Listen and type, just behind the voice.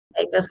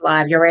Take this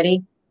live. You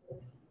ready?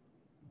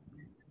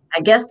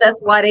 I guess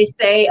that's why they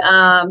say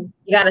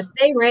you got to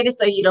stay ready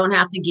so you don't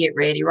have to get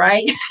ready,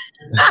 right?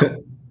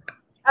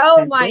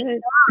 Oh my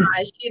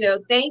gosh.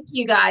 Thank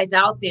you guys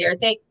out there.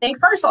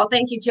 First of all,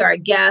 thank you to our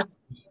guests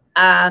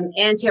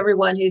and to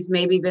everyone who's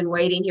maybe been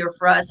waiting here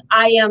for us.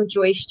 I am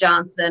Joyce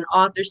Johnson,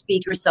 author,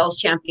 speaker, sales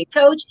champion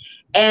coach,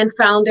 and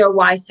founder of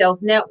Y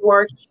Sales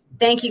Network.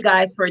 Thank you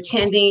guys for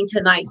attending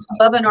tonight's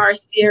webinar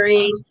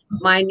series,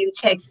 My New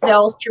Tech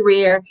Sales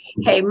Career.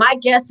 Hey, my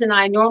guests and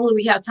I, normally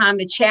we have time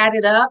to chat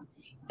it up,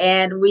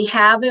 and we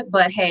haven't,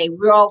 but hey,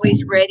 we're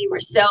always ready.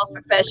 We're sales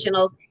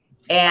professionals.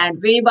 And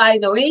if anybody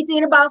know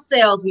anything about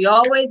sales, we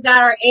always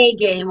got our A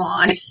game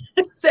on.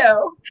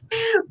 So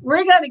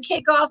we're going to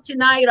kick off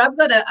tonight. I'm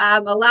going to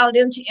allow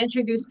them to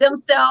introduce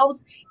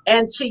themselves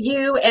and to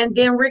you, and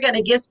then we're going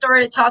to get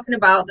started talking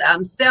about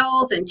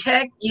sales and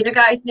tech. You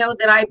guys know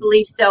that I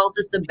believe sales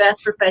is the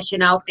best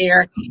profession out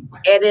there.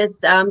 It is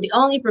the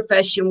only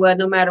profession where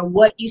no matter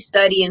what you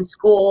study in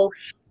school,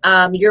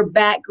 your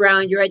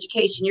background, your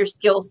education, your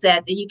skill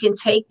set, that you can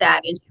take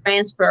that and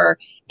transfer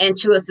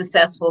into a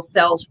successful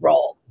sales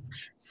role.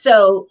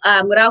 So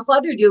without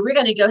further ado, we're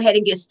going to go ahead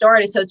and get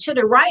started. So to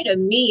the right of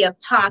me up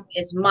top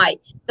is Mike.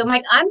 So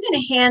Mike, I'm going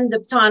to hand the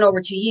baton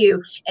over to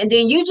you, and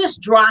then you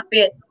just drop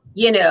it,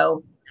 you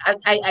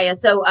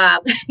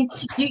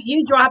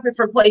drop it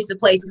from place to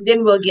place, and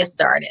then we'll get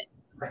started.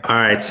 All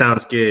right.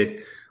 Sounds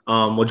good.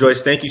 Well,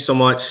 Joyce, thank you so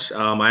much.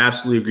 I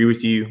absolutely agree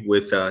with you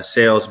with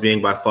sales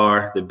being by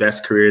far the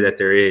best career that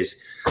there is.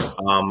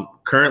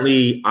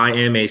 Currently, I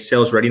am a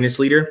sales readiness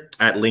leader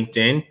at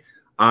LinkedIn.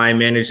 I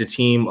manage a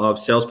team of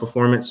sales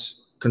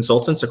performance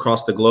consultants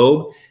across the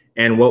globe.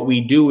 And what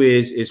we do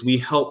is we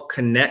help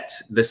connect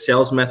the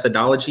sales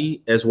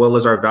methodology as well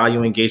as our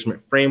value engagement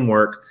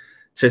framework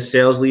to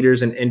sales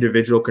leaders and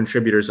individual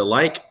contributors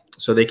alike,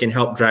 so they can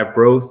help drive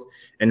growth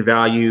and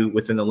value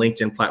within the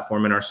LinkedIn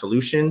platform and our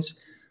solutions.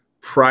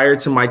 Prior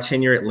to my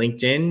tenure at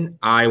LinkedIn,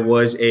 I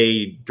was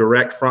a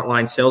direct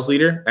frontline sales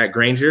leader at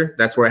Grainger.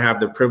 That's where I have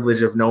the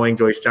privilege of knowing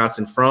Joyce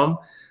Johnson from.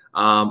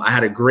 I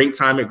had a great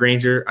time at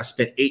Grainger. I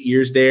spent 8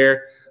 years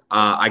there.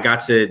 I got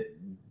to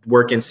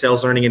work in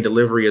sales learning and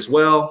delivery as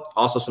well,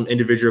 also some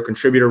individual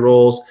contributor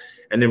roles.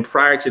 And then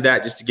prior to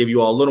that, just to give you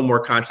all a little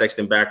more context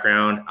and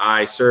background,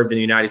 I served in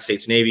the United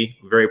States Navy.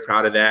 I'm very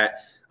proud of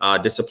that.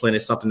 Discipline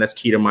is something that's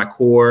key to my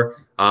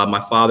core. My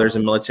father's a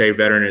military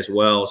veteran as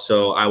well.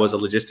 So I was a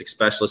logistics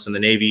specialist in the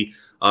Navy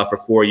for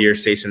 4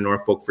 years, stationed in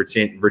Norfolk,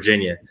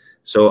 Virginia.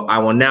 So I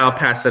will now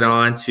pass it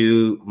on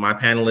to my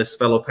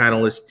fellow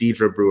panelist,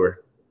 Deidre Brewer.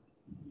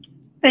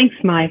 Thanks,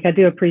 Mike. I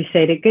do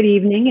appreciate it. Good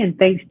evening, and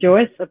thanks,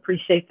 Joyce.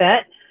 Appreciate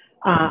that.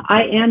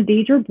 I am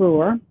Deidre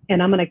Brewer,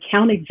 and I'm an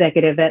account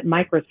executive at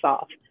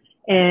Microsoft.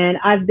 And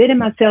I've been in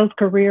my sales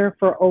career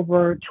for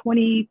over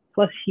 20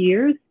 plus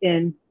years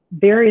in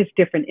various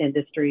different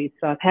industries.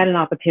 So I've had an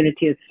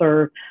opportunity to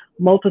serve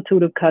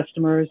multitude of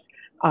customers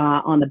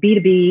on the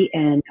B2B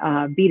and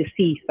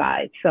B2C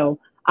side. So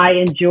I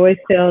enjoy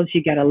sales.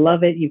 You got to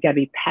love it. You've got to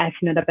be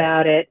passionate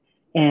about it.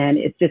 And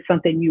it's just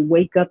something you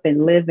wake up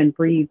and live and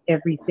breathe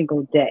every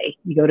single day.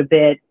 You go to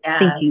bed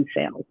thinking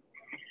sales.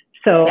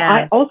 So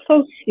I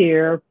also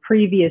share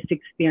previous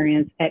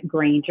experience at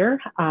Grainger.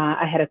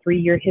 I had a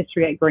 3-year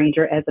history at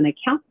Grainger as an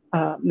account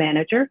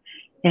manager,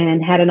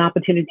 and had an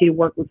opportunity to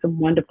work with some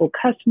wonderful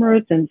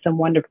customers and some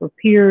wonderful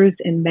peers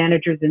and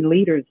managers and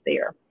leaders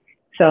there.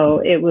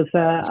 So it was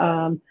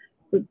a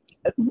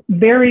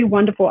very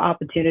wonderful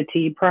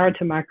opportunity prior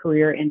to my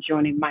career in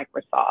joining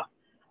Microsoft.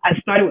 I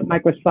started with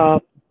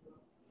Microsoft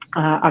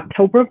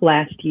October of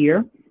last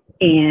year,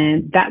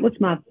 and that was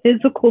my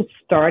physical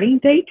starting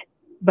date,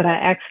 but I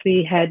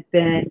actually had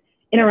been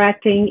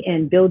interacting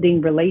and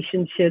building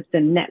relationships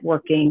and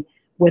networking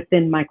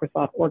within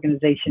Microsoft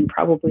organization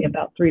probably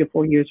about 3 to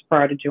 4 years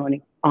prior to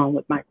joining on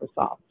with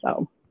Microsoft.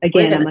 So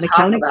again, I'm an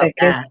account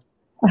executive.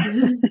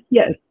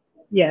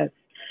 Yes.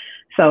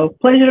 So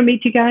pleasure to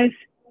meet you guys.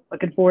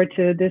 Looking forward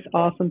to this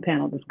awesome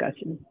panel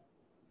discussion.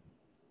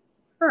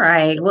 All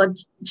right. Well,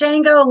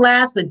 Django,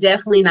 last but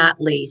definitely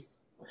not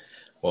least.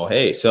 Well,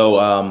 hey,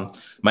 so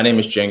my name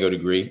is Django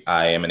Degree.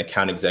 I am an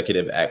account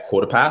executive at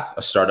QuotaPath,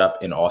 a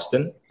startup in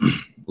Austin. A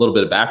little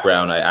bit of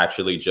background, I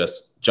actually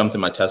just jumped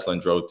in my Tesla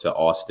and drove to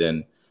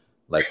Austin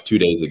like 2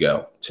 days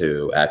ago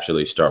to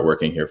actually start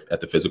working here at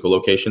the physical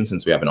location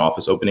since we have an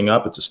office opening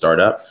up. It's a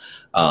startup.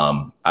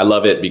 I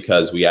love it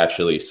because we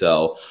actually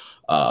sell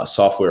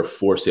software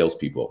for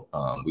salespeople.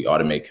 We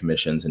automate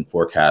commissions and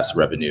forecast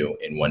revenue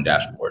in one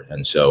dashboard.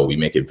 And so we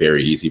make it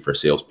very easy for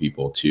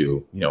salespeople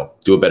to,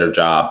 do a better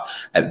job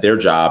at their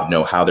job,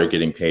 know how they're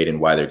getting paid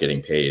and why they're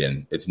getting paid.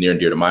 And it's near and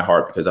dear to my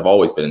heart because I've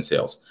always been in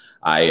sales.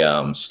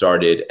 I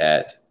started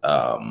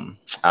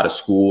out of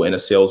school in a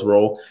sales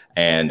role,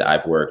 and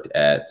I've worked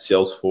at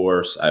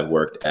Salesforce. I've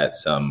worked at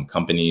some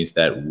companies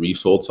that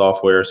resold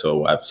software.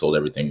 So I've sold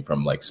everything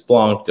from like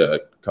Splunk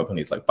to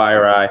companies like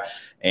FireEye.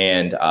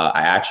 And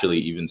I actually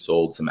even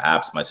sold some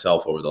apps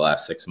myself over the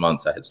last 6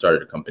 months. I had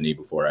started a company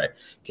before I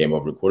came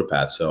over to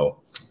QuotaPath.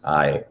 So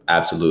I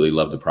absolutely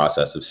love the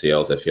process of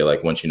sales. I feel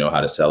like once you know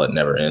how to sell, it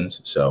never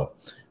ends. So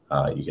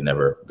you can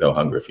never go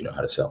hungry if you know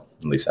how to sell.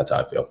 At least that's how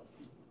I feel.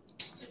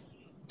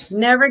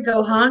 Never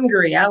go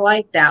hungry. I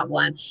like that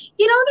one.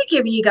 Let me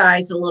give you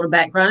guys a little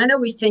background. I know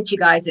we sent you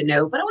guys a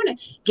note, but I want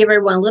to give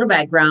everyone a little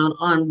background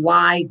on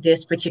why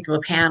this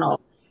particular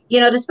panel.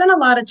 There's been a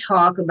lot of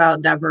talk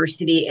about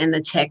diversity in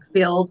the tech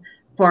field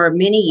for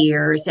many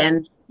years.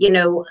 And,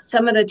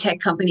 some of the tech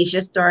companies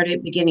just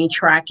started beginning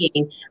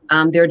tracking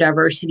their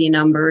diversity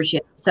numbers.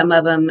 Some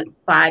of them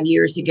 5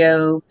 years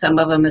ago, some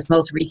of them as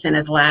most recent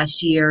as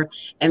last year,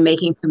 and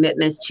making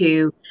commitments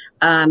to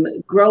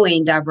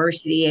growing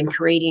diversity and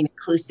creating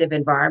inclusive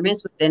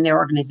environments within their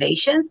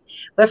organizations.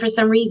 But for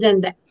some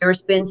reason,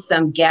 there's been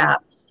some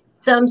gap.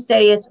 Some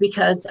say it's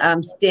because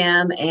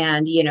STEM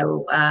and,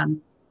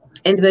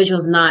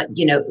 individuals not,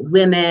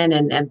 women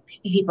and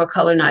people of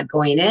color not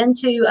going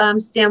into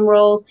STEM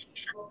roles.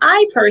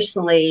 I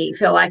personally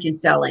feel I can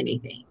sell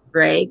anything,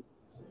 right?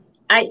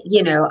 I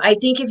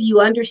think if you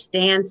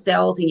understand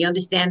sales and you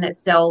understand that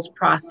sales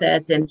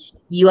process and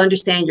you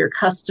understand your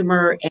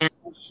customer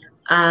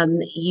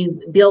and you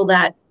build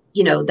that,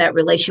 that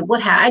relationship,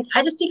 I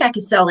just think I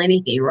can sell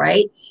anything,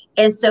 right?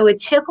 And so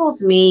it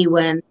tickles me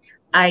when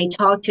I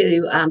talk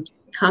to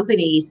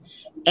companies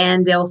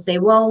and they'll say,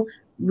 well,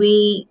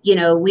 we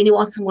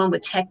want someone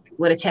with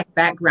a tech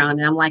background.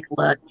 And I'm like,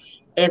 look,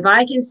 if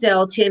I can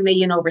sell 10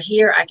 million over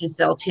here, I can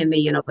sell 10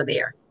 million over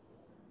there.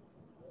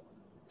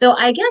 So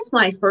I guess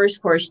my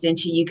first question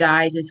to you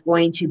guys is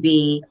going to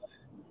be,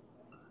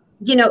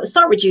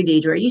 start with you,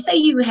 Deidre. You say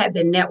you have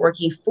been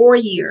networking 4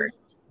 years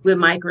with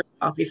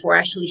Microsoft before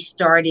actually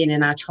starting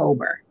in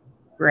October,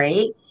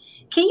 right?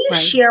 Can you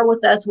share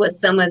with us what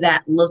some of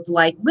that looked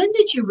like? When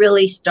did you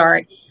really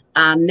start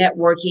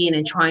networking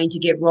and trying to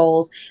get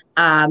roles?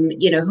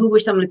 Who were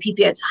some of the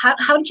people?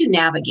 How did you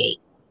navigate?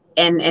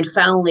 And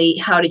finally,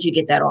 how did you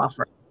get that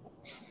offer?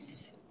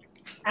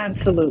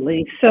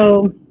 Absolutely.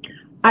 So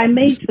I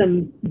made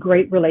some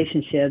great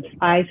relationships.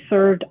 I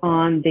served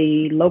on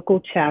the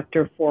local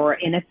chapter for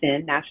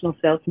NSN, National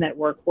Sales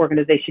Network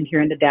organization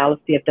here in the Dallas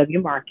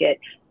DFW market,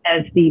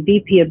 as the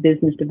VP of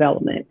Business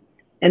Development.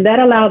 And that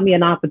allowed me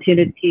an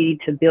opportunity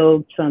to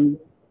build some,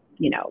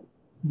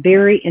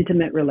 very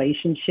intimate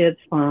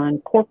relationships on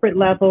corporate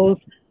levels.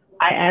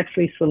 I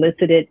actually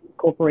solicited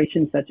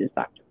corporations such as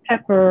Dr.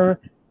 Pepper,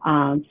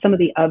 some of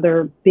the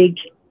other big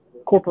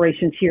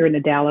corporations here in the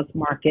Dallas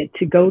market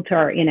to go to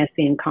our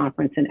NSN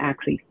conference and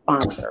actually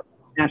sponsor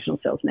National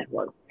Sales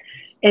Network.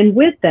 And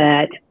with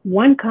that,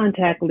 one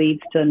contact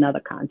leads to another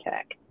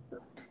contact.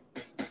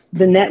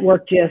 The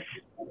network just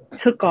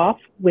took off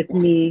with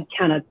me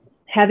kind of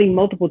having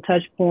multiple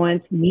touch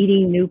points,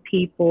 meeting new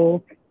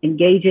people,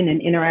 engaging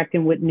and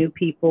interacting with new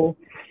people.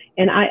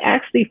 And I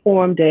actually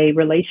formed a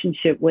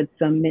relationship with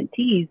some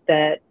mentees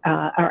that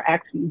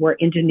were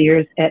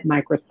engineers at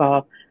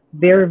Microsoft.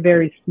 Very,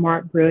 very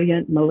smart,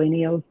 brilliant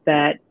millennials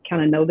that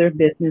kind of know their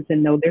business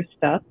and know their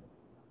stuff.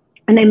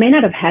 And they may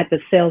not have had the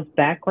sales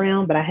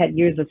background, but I had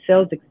years of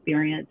sales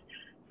experience.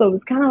 So it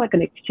was kind of like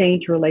an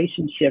exchange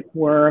relationship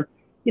where,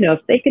 if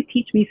they could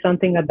teach me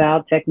something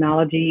about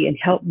technology and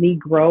help me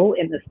grow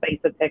in the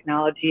space of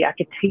technology, I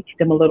could teach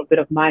them a little bit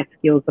of my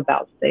skills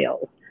about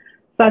sales.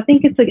 So I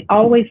think it's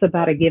always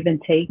about a give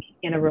and take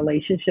in a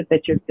relationship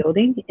that you're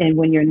building. And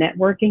when you're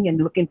networking and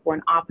looking for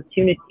an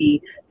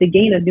opportunity to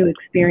gain a new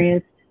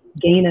experience,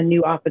 gain a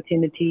new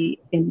opportunity,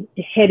 and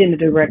head in the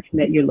direction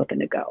that you're looking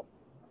to go.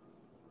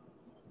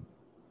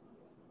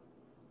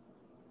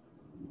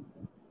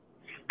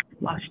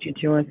 Lost you,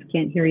 Joyce.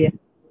 Can't hear you.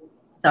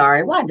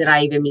 Sorry, why did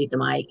I even mute the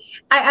mic?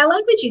 I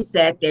like what you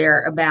said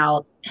there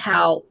about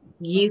how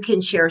you can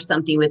share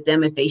something with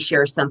them if they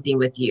share something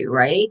with you,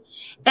 right?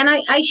 And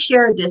I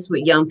share this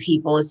with young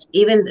people,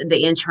 even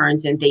the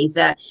interns and things,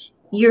 that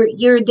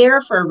you're there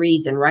for a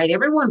reason, right?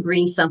 Everyone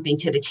brings something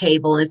to the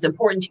table, and it's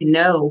important to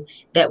know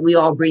that we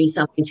all bring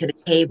something to the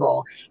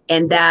table,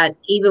 and that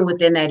even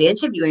within that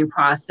interviewing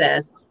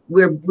process,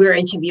 we're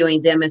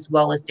interviewing them as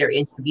well as they're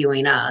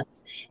interviewing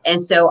us.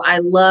 And so I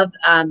love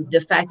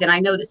the fact that I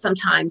know that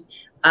sometimes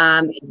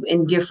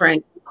in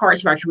different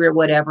parts of our career,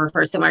 whatever,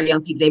 for some of our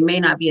young people, they may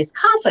not be as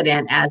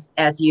confident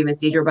as you,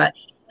 Ms. Deidre, but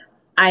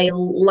I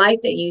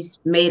like that you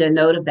made a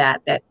note of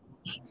that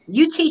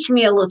you teach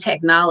me a little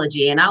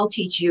technology and I'll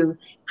teach you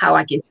how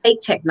I can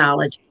take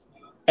technology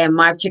and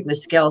my particular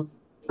skill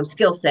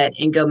set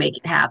and go make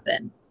it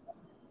happen.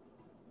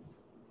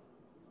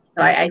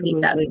 So I think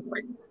that's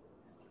important.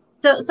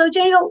 So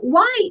Daniel,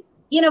 why,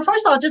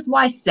 first of all, just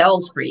why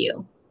sales for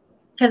you?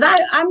 Because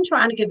I'm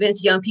trying to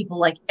convince young people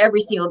like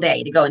every single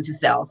day to go into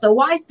sales. So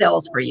why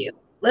sales for you?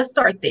 Let's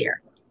start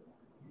there.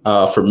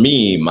 For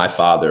me, my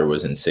father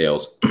was in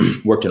sales,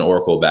 worked in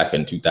Oracle back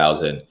in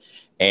 2000.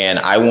 And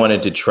I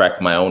wanted to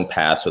trek my own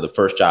path. So the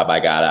first job I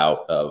got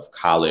out of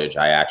college,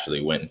 I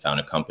actually went and found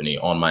a company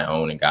on my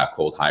own and got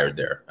cold hired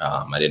there.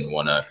 I didn't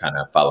want to kind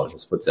of follow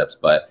his footsteps.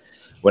 But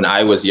when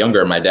I was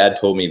younger, my dad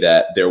told me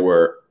that there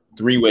were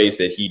 4 ways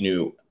he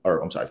knew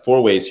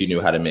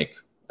how to make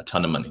a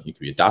ton of money. You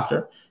could be a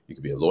doctor, you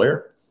could be a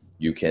lawyer,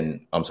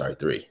 I'm sorry,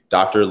 3,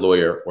 doctor,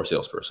 lawyer, or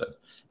salesperson.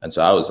 And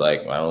so I was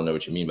like, well, I don't know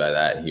what you mean by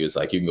that. And he was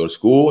like, you can go to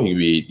school, you can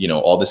be, you know,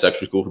 all this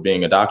extra school for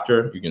being a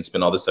doctor. You can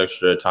spend all this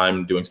extra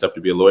time doing stuff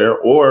to be a lawyer.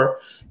 Or,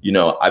 you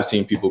know, I've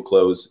seen people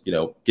close, you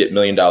know, get $1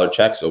 million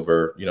checks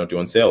over, you know,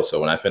 doing sales.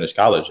 So when I finished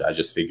college, I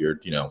just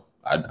figured, you know,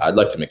 I'd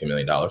like to make $1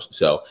 million.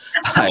 So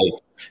I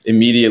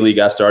immediately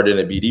got started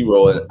in a BD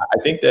role. And I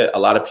think that a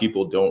lot of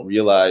people don't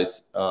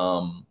realize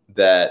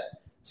that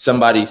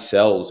somebody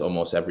sells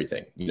almost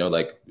everything, you know,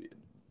 like,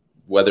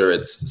 whether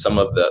it's some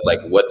of the, like,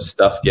 what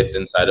stuff gets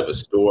inside of a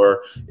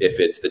store, if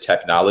it's the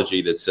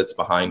technology that sits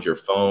behind your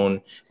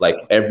phone, like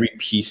every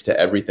piece to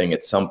everything,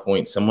 at some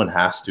point, someone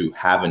has to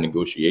have a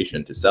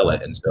negotiation to sell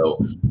it. And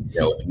so, you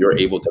know, if you're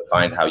able to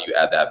find how you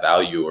add that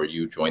value, or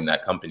you join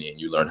that company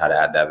and you learn how to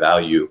add that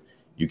value,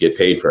 you get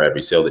paid for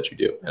every sale that you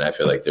do. And I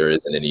feel like there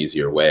isn't an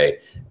easier way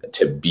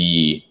to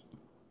be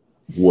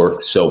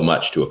worth so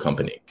much to a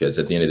company, because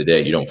at the end of the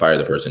day, you don't fire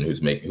the person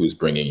who's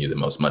bringing you the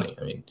most money.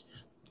 I mean,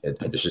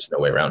 there's just no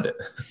way around it.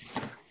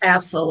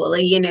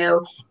 Absolutely. You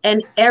know,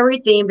 and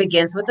everything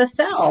begins with a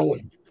sell.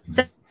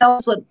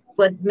 Sales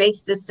what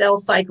makes the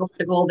sales cycle for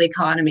the global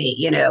economy,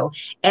 you know.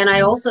 And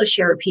I also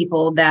share with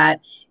people that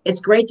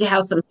it's great to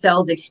have some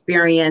sales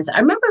experience.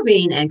 I remember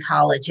being in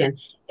college and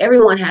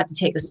everyone had to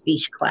take a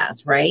speech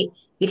class, right?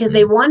 Because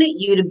they wanted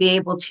you to be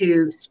able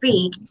to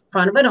speak in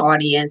front of an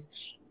audience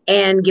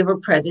and give a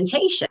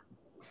presentation.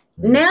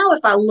 Now,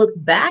 if I look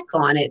back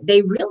on it,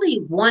 they really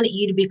wanted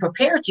you to be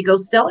prepared to go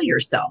sell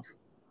yourself.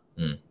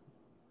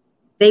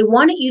 They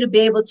wanted you to be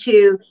able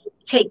to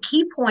take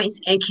key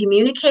points and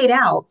communicate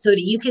out so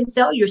that you can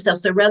sell yourself.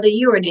 So whether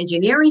you're an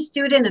engineering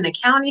student, an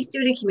accounting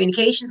student,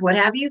 communications, what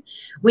have you,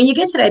 when you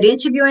get to that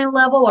interviewing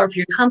level, or if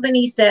your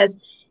company says,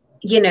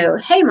 you know,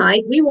 hey,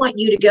 Mike, we want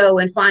you to go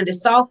and find a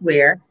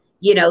software,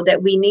 you know,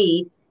 that we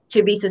need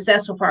to be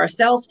successful for our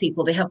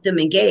salespeople to help them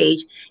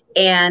engage.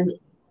 And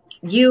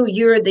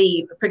you're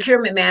the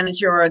procurement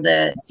manager or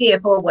the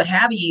CFO, what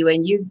have you,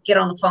 and you get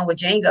on the phone with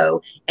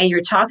Django and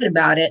you're talking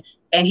about it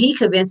and he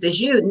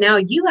convinces you. Now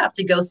you have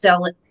to go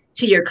sell it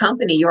to your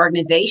company, your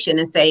organization,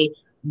 and say,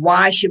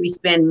 why should we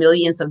spend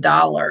millions of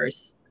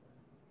dollars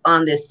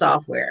on this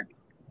software?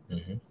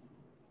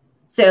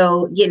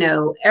 So, you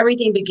know,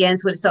 everything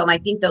begins with selling. I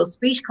think those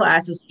speech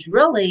classes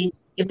really,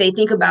 if they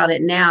think about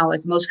it now,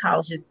 as most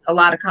colleges, a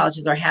lot of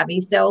colleges are having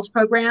sales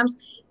programs,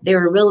 they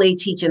were really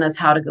teaching us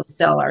how to go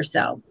sell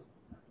ourselves.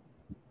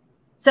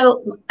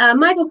 So,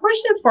 Michael,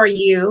 question for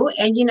you.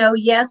 And, you know,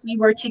 yes, we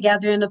worked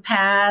together in the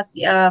past.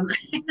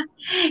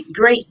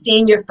 Great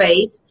seeing your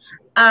face.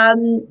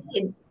 One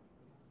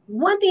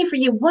thing for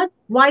you,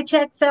 why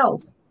tech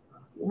sales?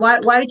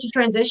 Why did you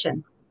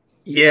transition?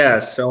 Yeah,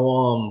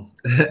 so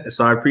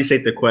I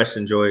appreciate the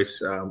question,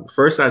 Joyce.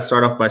 First, I'd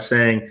start off by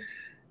saying,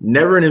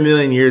 never in a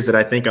million years did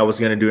I think I was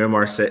going to do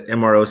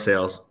MRO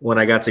sales when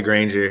I got to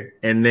Grainger.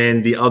 And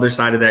then the other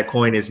side of that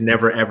coin is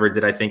never, ever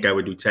did I think I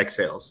would do tech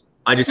sales.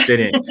 I just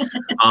didn't.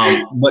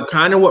 But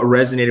kind of what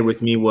resonated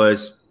with me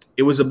was,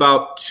 it was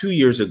about 2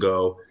 years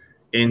ago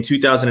in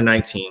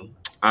 2019.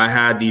 I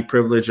had the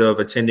privilege of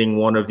attending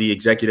one of the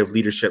Executive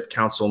Leadership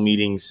Council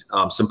meetings,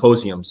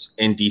 symposiums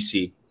in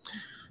DC.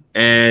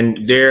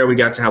 And there we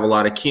got to have a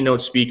lot of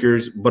keynote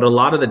speakers, but a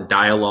lot of the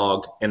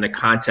dialogue and the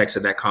context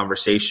of that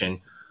conversation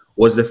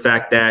was the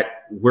fact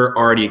that we're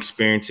already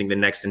experiencing the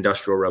next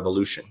industrial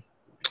revolution.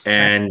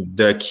 And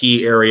the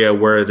key area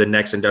where the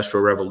next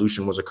industrial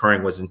revolution was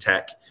occurring was in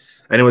tech.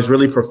 And it was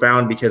really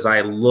profound because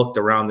I looked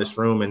around this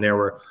room and there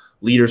were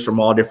leaders from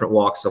all different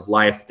walks of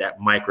life, that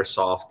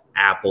Microsoft,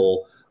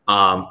 Apple,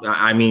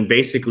 I mean,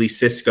 basically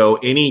Cisco,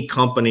 any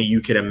company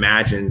you could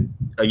imagine,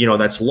 you know,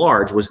 that's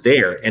large was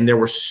there. And there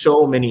were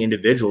so many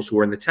individuals who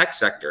were in the tech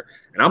sector.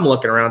 And I'm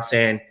looking around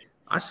saying,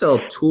 I sell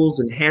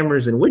tools and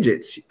hammers and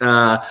widgets.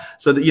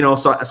 So that, you know,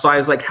 so I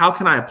was like, how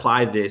can I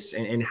apply this?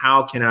 And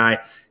how can I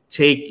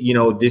take, you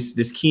know,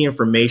 this key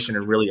information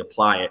and really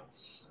apply it?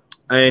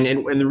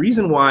 And the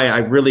reason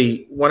why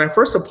when I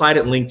first applied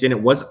at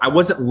LinkedIn, I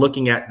wasn't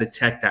looking at the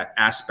tech, that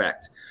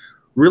aspect.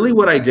 Really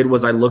what I did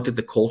was I looked at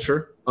the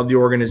culture of the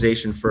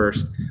organization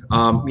first.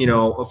 You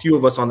know, a few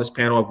of us on this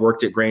panel have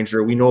worked at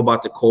Grainger. We know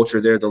about the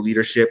culture there, the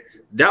leadership.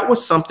 That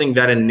was something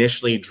that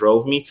initially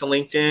drove me to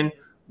LinkedIn.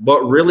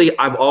 But really,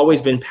 I've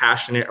always been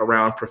passionate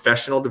around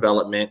professional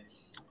development.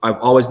 I've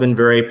always been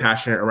very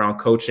passionate around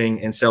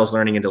coaching and sales,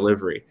 learning, and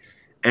delivery.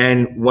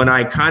 And when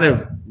I kind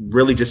of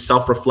really just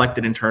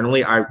self-reflected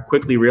internally, I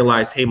quickly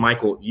realized, hey,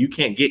 Michael, you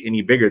can't get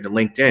any bigger than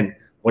LinkedIn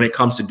when it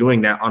comes to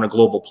doing that on a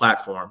global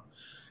platform.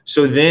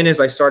 So then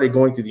as I started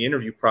going through the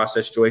interview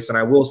process, Joyce, and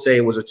I will say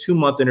it was a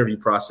 2-month interview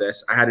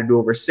process. I had to do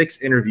over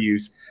 6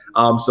 interviews.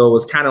 So it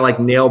was kind of like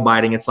nail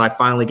biting until I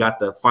finally got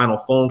the final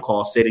phone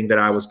call stating that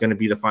I was going to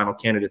be the final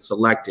candidate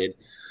selected.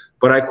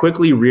 But I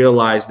quickly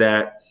realized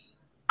that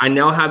I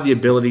now have the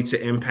ability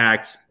to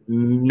impact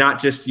not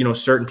just, you know,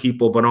 certain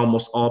people, but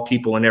almost all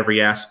people in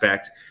every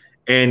aspect.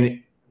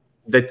 And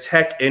the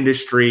tech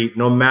industry,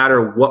 no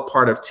matter what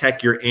part of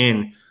tech you're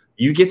in,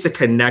 you get to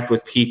connect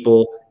with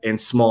people in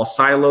small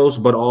silos,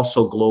 but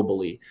also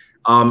globally.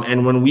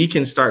 And when we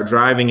can start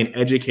driving and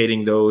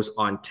educating those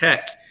on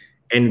tech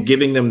and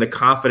giving them the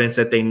confidence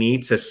that they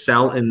need to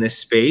sell in this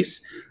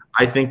space,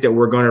 I think that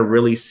we're going to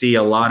really see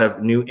a lot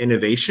of new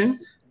innovation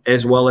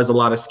as well as a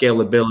lot of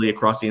scalability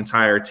across the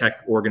entire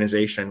tech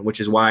organization, which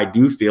is why I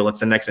do feel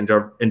it's the next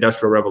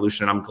industrial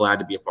revolution, and I'm glad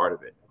to be a part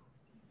of it.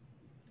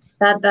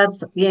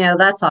 That's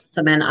that's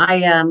awesome. And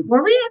I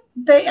were we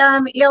at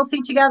the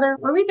ELC together?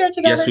 Were we there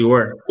together? Yes, we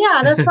were.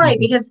 Yeah, that's right.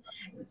 Because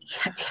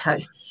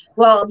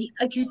well,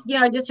 I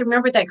just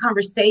remembered that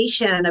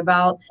conversation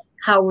about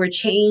how we're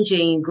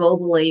changing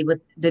globally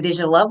with the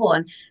digital level.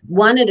 And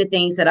one of the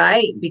things that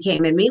I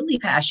became immediately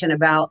passionate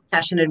about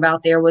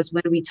there was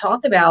when we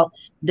talked about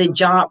the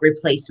job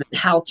replacement,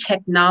 how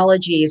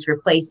technology is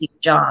replacing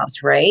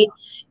jobs, right?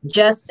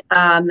 Just,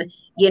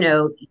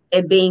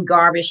 it being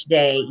garbage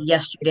day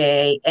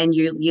yesterday, and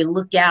you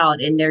look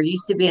out and there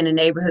used to be in a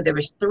neighborhood, there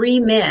was 3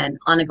 men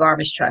on a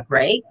garbage truck,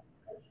 right?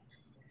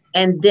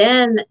 And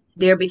then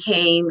there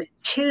became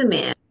 2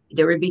 men.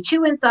 There would be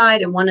 2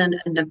 inside and one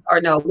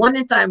one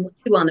inside and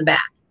 2 on the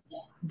back.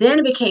 Then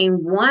it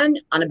became 1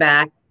 on the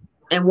back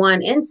and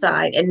 1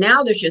 inside. And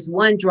now there's just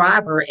 1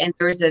 driver, and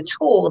there's a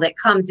tool that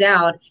comes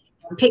out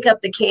and pick up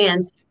the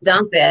cans,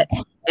 dump it,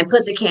 and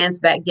put the cans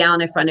back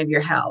down in front of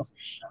your house.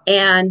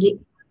 And,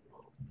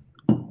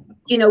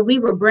 we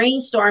were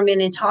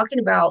brainstorming and talking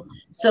about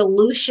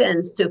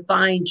solutions to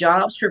find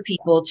jobs for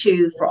people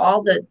for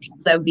all the people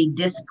that would be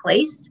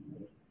displaced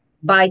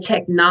by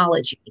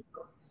technology.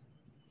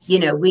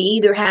 We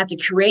either had to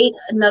create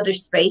another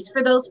space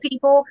for those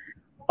people,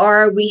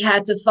 or we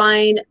had to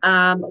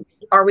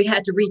or we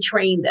had to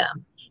retrain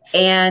them.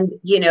 And,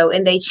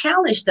 and they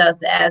challenged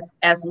us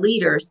as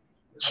leaders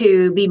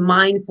to be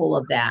mindful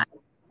of that.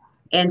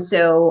 And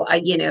so,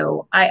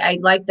 I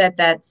like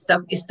that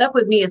stuck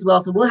with me as well.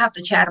 So we'll have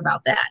to chat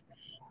about that.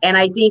 And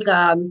I think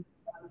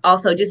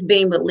also just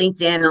being with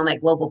LinkedIn on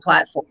that global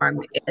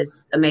platform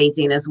is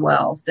amazing as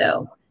well.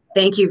 So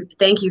thank you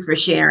for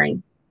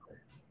sharing.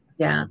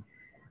 Yeah.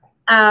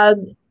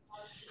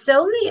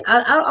 So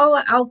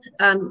I'll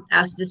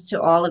ask this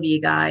to all of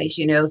you guys,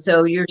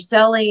 so you're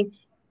selling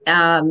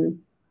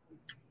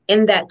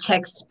in that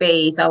tech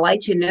space. I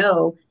like to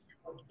know,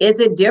 is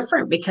it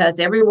different? Because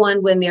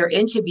everyone, when they're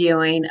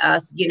interviewing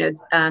us,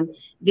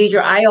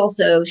 Deidre, I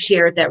also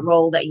shared that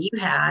role that you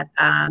had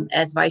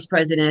as Vice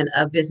President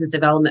of Business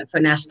Development for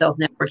National Sales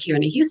Network here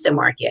in the Houston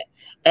market,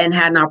 and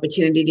had an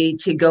opportunity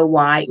to go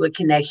wide with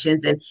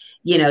connections and,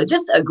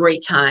 just a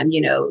great time,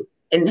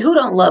 and who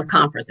don't love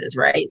conferences,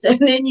 right? So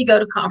then you go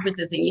to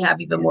conferences and you have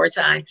even more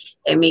time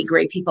and meet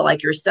great people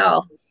like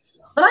yourself.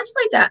 But I just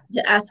like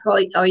to ask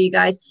all you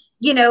guys,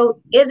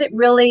 is it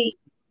really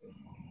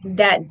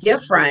that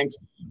different?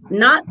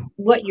 Not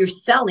what you're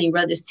selling,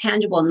 whether it's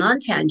tangible or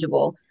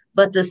non-tangible,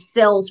 but the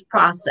sales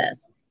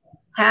process.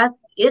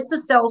 Is the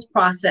sales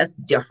process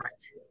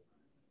different?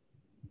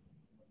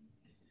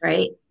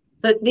 Right?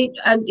 So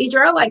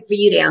Deidre, I'd like for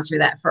you to answer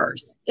that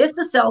first. Is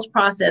the sales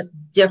process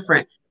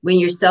different when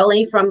you're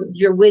selling from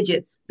your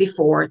widgets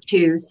before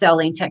to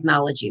selling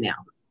technology now?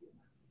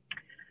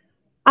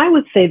 I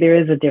would say there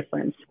is a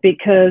difference,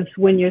 because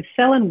when you're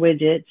selling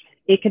widgets,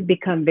 it can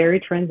become very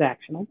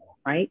transactional,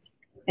 right?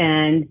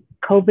 And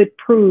COVID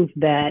proved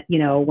that,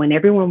 when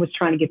everyone was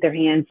trying to get their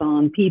hands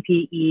on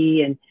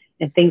PPE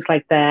and things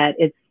like that,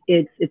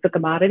 it's a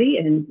commodity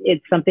and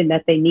it's something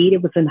that they need.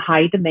 It was in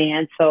high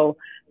demand. So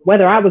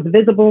whether I was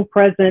visible,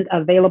 present,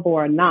 available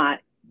or not,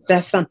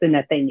 that's something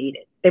that they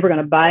needed. They were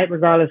going to buy it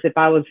regardless if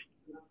I was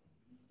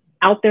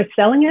out there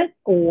selling it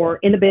or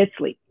in the bed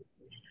sleep.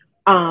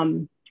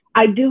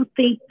 I do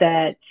think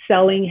that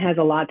selling has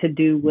a lot to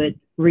do with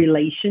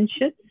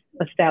relationships,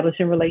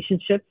 establishing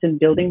relationships and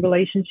building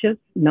relationships,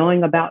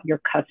 knowing about your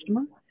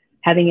customer,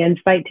 having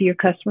insight to your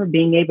customer,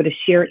 being able to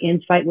share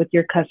insight with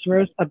your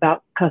customers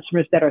about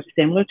customers that are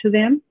similar to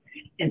them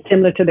and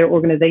similar to their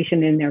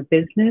organization and their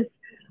business.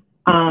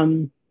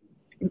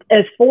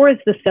 As far as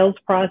the sales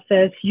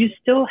process, you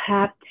still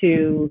have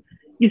to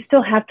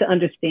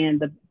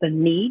understand the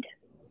need.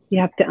 You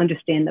have to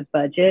understand the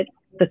budget,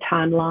 the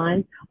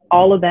timeline.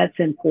 All of that's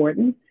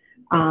important.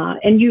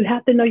 And you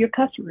have to know your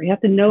customer. You have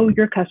to know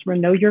your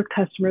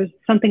customer,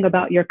 something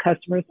about your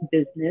customer's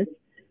business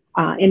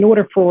in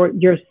order for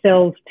your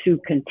sales to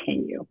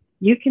continue.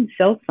 You can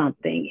sell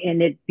something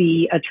and it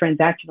be a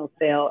transactional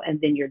sale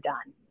and then you're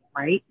done,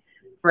 right?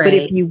 But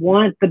if you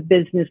want the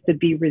business to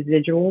be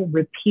residual,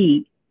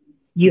 repeat,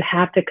 you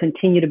have to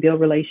continue to build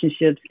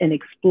relationships and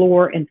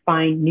explore and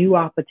find new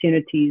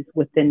opportunities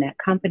within that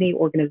company,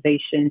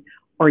 organization,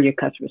 or your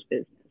customer's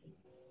business.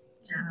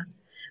 Yeah.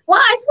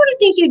 Well, I sort of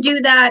think you do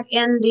that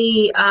in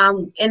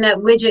that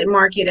widget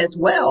market as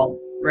well,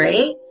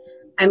 right?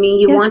 I mean,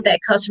 you want that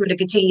customer to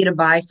continue to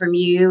buy from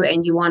you,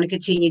 and you want to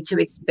continue to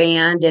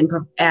expand and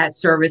add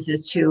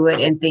services to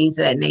it and things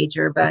of that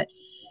nature. But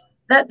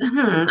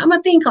I'm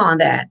gonna think on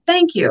that.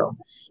 Thank you.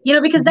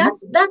 Because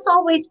that's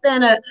always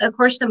been a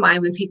question of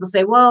mine when people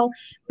say, well,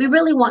 we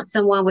really want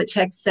someone with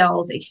tech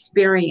sales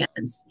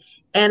experience.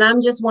 And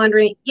I'm just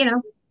wondering,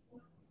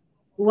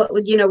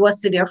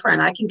 what's the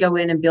difference? I can go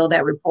in and build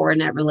that rapport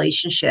and that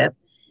relationship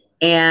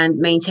and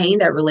maintain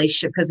that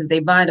relationship, because if they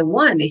buy the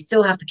one, they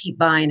still have to keep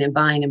buying and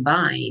buying and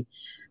buying.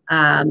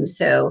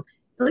 So,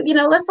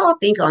 let's all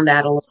think on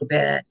that a little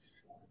bit.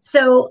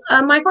 So,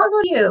 Michael, I'll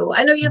go to you.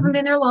 I know you haven't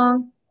been there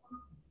long.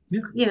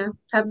 Yeah.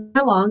 Haven't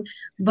been long,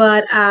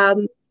 but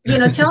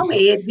tell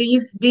me, do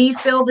you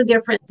feel the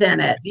difference in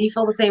it? Do you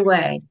feel the same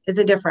way? Is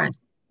it different?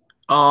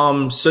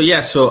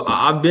 So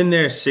I've been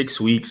there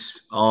 6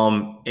 weeks.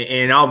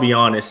 And I'll be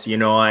honest,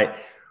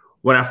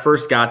 when I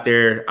first got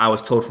there, I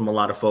was told from a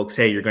lot of folks,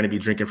 hey, you're going to be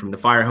drinking from the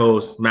fire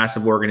hose,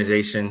 massive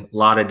organization, a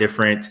lot of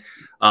different,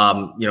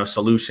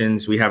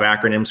 solutions. We have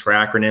acronyms for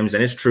acronyms,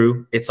 and it's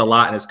true. It's a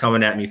lot and it's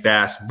coming at me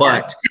fast.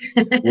 But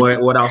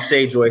what I'll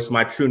say, Joyce,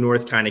 my true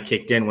north kind of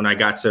kicked in when I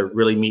got to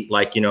really meet,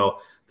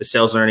 the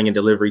sales learning and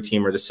delivery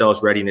team or the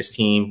sales readiness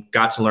team,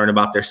 got to learn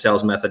about their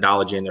sales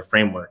methodology and their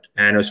framework.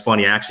 And it was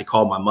funny. I actually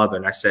called my mother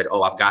and I said,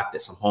 oh, I've got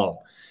this. I'm home,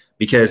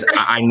 because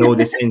I know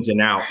this ins and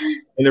out.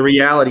 And the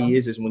reality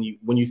is when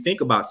you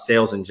think about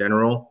sales in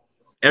general,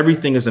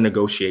 everything is a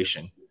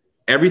negotiation.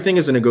 Everything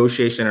is a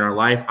negotiation in our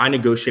life. I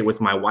negotiate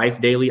with my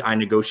wife daily. I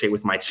negotiate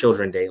with my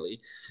children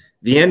daily.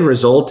 The end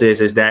result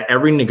is that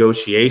every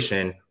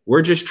negotiation,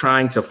 we're just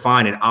trying to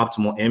find an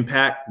optimal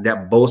impact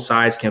that both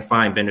sides can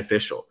find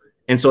beneficial.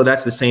 And so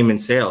that's the same in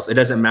sales. It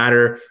doesn't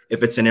matter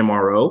if it's an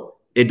MRO.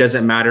 It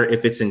doesn't matter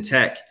if it's in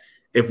tech.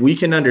 If we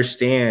can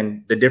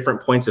understand the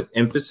different points of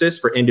emphasis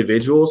for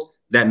individuals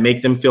that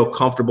make them feel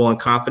comfortable and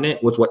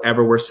confident with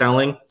whatever we're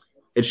selling,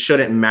 it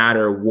shouldn't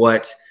matter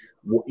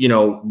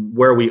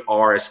where we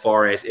are as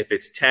far as if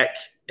it's tech,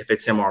 if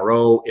it's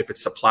MRO, if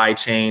it's supply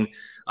chain.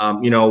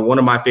 One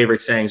of my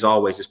favorite sayings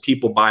always is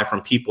people buy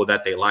from people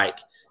that they like.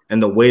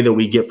 And the way that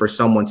we get for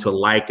someone to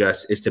like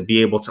us is to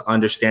be able to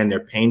understand their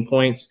pain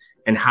points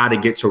and how to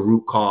get to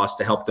root cause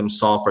to help them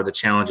solve for the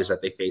challenges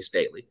that they face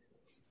daily.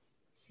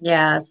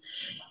 Yes.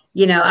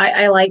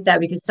 I like that,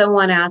 because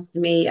someone asked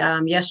me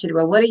yesterday,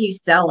 well, what are you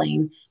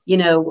selling?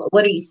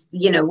 What are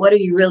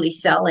you really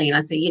selling? And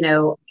I said,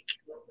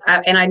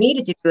 and I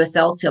needed to do a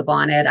sales tip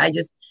on it. I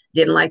just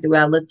didn't like the way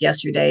I looked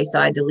yesterday, so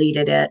I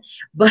deleted it.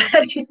 But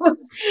I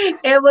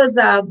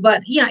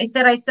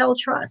said, I sell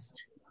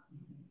trust,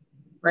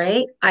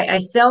 right? I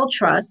sell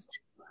trust.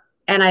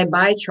 And I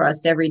buy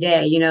trust every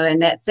day,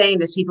 and that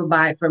saying is people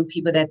buy from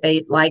people that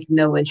they like,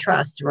 know, and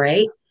trust,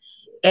 right?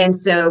 And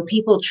so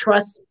people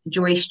trust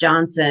Joyce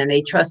Johnson.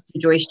 They trust the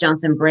Joyce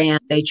Johnson brand.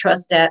 They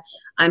trust that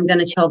I'm going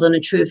to tell them the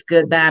truth,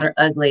 good, bad, or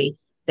ugly.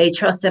 They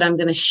trust that I'm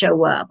going to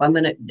show up. I'm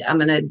going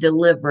to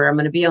deliver. I'm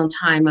going to be on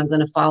time. I'm going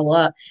to follow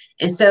up.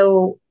 And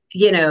so,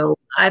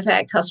 I've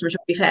had customers,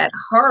 we've had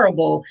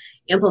horrible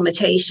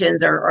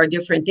implementations or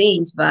different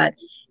things, but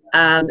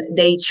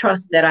they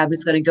trust that I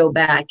was going to go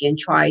back and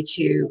try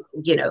to,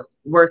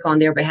 work on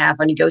their behalf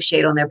or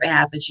negotiate on their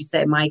behalf, as you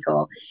say,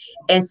 Michael.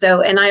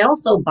 And I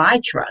also buy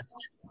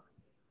trust,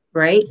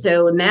 right?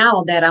 So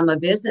now that I'm a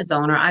business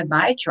owner, I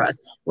buy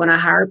trust. When I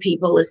hire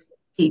people,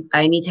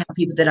 I need to have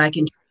people that I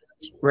can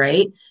trust,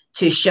 right?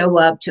 To show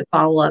up, to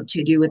follow up,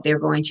 to do what they're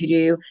going to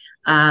do.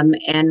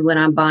 And when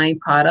I'm buying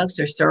products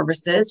or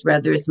services,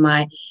 whether it's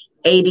my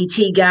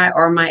ADT guy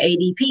or my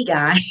ADP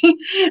guy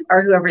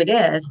or whoever it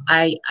is,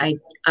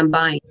 I'm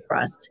buying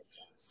trust.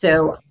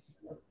 So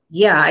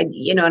yeah,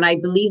 and I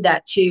believe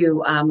that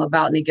too,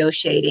 about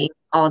negotiating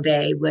all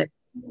day with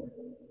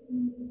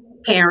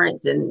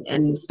parents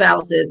and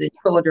spouses and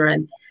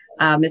children.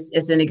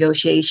 It's a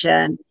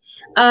negotiation.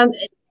 Deidre,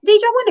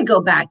 I want to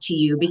go back to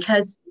you,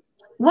 because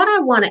what I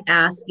want to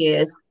ask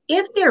is,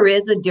 if there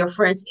is a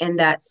difference in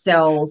that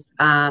sales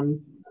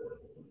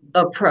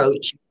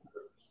approach,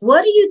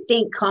 what do you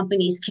think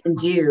companies can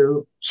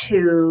do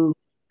to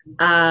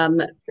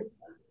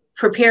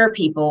prepare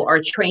people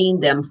or train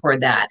them for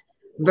that,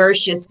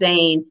 versus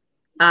saying,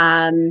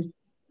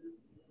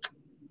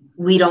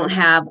 we don't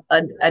have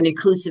an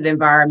inclusive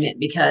environment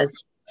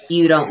because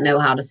you don't know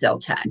how to sell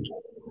tech?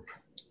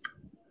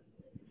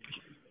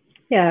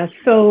 Yeah,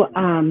 so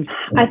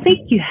I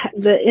think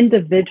the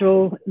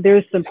individual,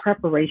 there's some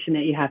preparation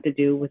that you have to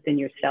do within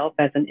yourself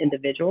as an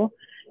individual,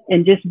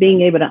 and just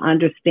being able to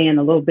understand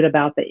a little bit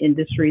about the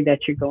industry that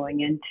you're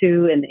going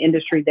into and the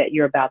industry that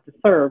you're about to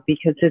serve,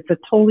 because it's a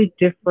totally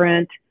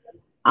different,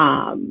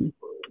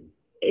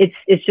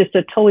 it's just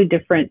a totally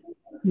different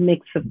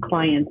mix of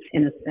clients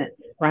in a sense,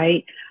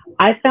 right?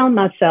 I found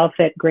myself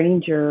at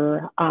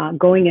Grainger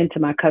going into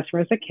my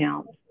customers'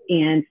 accounts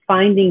and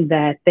finding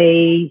that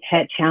they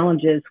had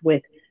challenges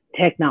with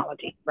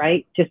technology,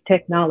 right? Just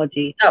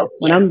technology. Oh, yeah.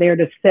 When I'm there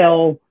to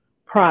sell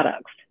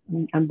products,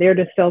 I'm there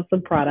to sell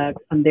some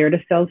products. I'm there to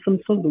sell some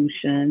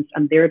solutions.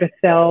 I'm there to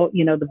sell,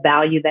 the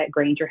value that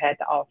Grainger had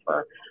to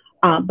offer.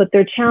 But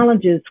their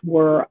challenges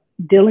were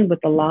dealing with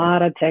a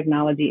lot of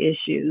technology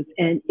issues.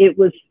 And it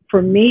was,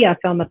 for me, I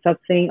found myself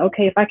saying,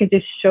 okay, if I could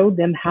just show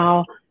them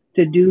how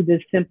to do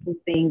this simple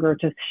thing, or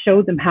to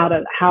show them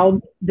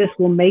how this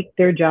will make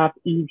their job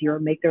easier,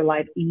 make their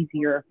life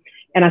easier.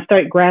 And I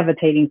started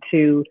gravitating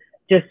to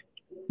just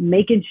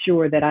making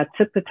sure that I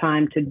took the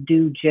time to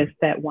do just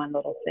that one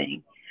little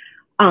thing.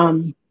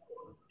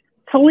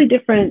 totally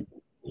different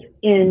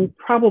in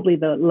probably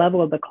the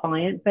level of the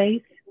client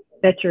base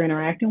that you're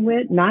interacting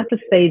with. Not to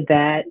say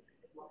that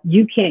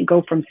you can't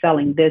go from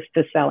selling this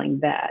to selling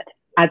that.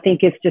 I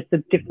think it's just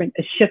a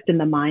shift in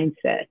the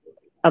mindset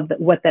of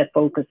what that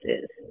focus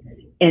is,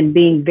 and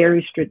being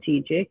very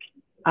strategic,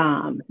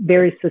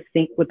 very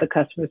succinct with the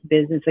customer's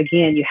business.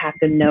 Again, you have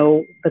to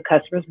know the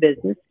customer's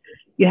business.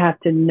 You have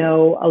to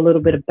know a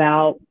little bit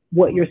about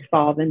what you're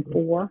solving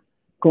for,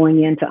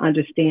 going in to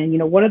understand,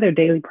 what are their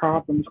daily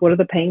problems? What are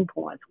the pain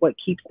points? What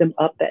keeps them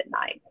up at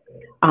night?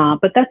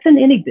 But that's in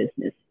any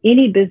business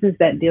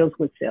that deals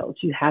with sales.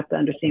 You have to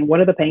understand what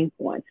are the pain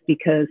points,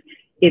 because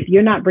if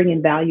you're not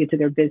bringing value to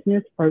their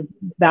business or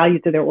value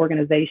to their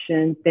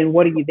organization, then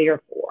what are you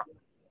there for?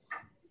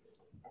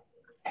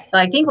 So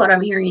I think what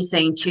I'm hearing you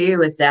saying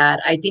too is that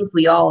I think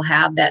we all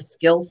have that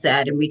skill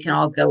set and we can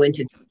all go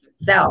into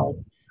sell.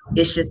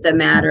 It's just a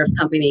matter of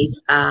companies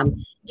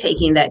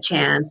taking that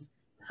chance,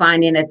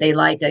 finding that they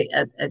like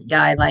a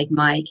guy like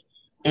Mike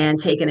and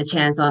taking a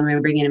chance on him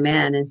and bringing him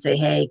in and say,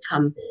 hey,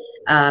 come.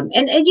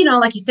 And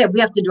like you said, we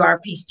have to do our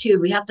piece too.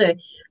 We have to,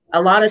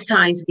 a lot of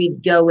times we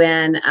go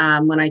in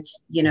when I,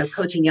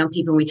 coaching young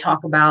people, we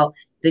talk about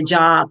the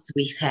jobs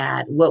we've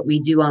had, what we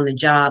do on the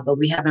job, but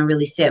we haven't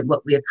really said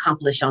what we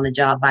accomplished on the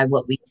job by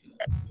what we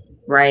did,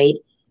 right?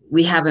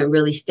 We haven't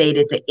really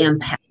stated the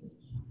impact.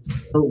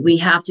 So we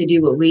have to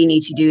do what we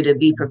need to do to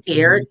be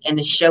prepared and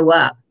to show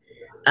up,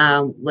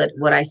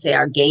 what I say,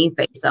 our game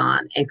face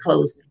on, and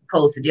close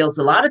the deals.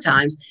 A lot of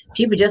times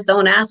people just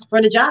don't ask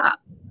for the job,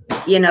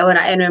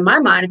 and in my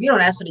mind, if you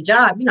don't ask for the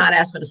job, you're not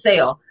asked for the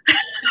sale,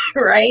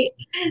 right?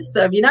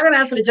 So if you're not going to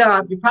ask for the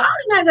job, you're probably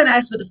not going to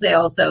ask for the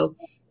sale. So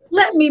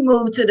let me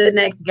move to the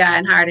next guy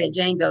and hire that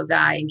Django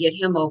guy and get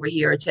him over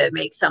here to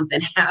make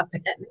something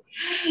happen.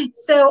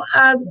 So,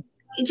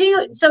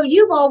 so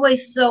you've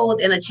always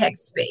sold in a check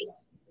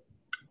space.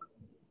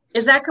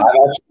 Is that correct?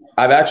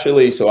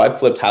 I've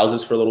flipped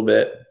houses for a little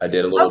bit. I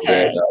did a little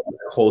bit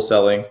of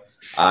wholesaling.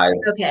 I've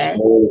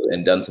sold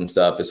and done some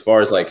stuff. As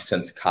far as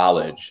since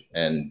college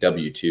and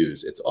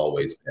W-2s, it's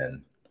always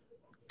been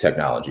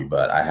technology,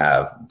 but I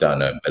have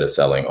done a bit of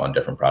selling on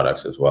different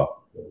products as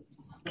well.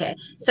 Okay.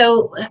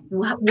 So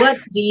what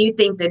do you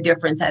think the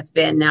difference has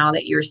been now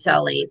that you're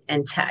selling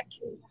in tech?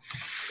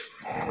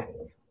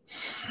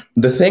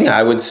 The thing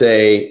I would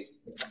say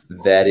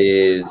that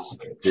is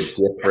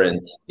the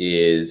difference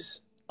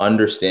is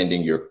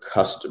understanding your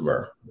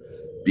customer,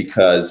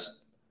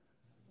 because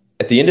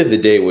at the end of the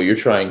day, what you're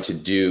trying to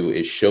do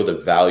is show the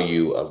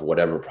value of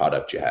whatever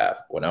product you have.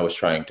 When I was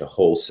trying to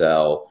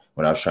wholesale,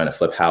 when I was trying to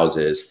flip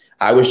houses,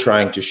 I was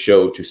trying to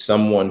show to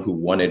someone who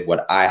wanted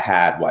what I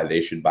had why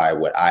they should buy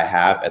what I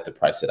have at the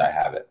price that I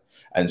have it.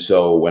 And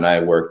so when I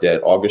worked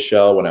at August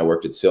Shell, when I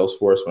worked at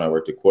Salesforce, when I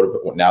worked at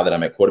now that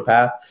I'm at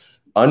QuarterPath,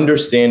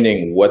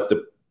 understanding what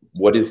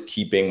is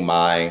keeping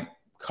my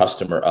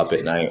customer up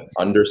at night,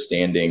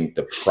 understanding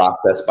the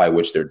process by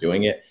which they're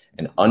doing it,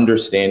 and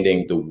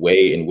understanding the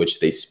way in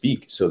which they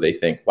speak, so they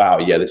think, wow,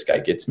 yeah, this guy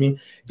gets me,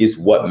 is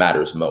what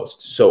matters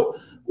most. So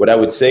what I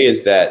would say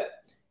is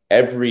that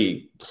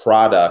every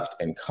product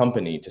and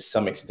company to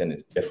some extent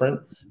is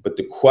different, but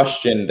the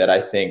question that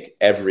I think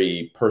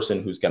every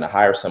person who's going to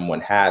hire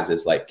someone has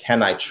is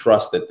can I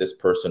trust that this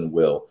person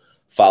will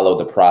follow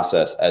the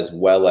process as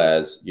well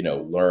as,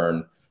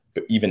 learn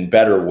even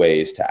better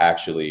ways to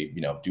actually,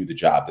 do the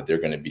job that they're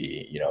going to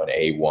be, an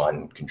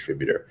A1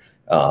 contributor.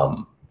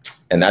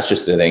 And that's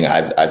just the thing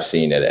I've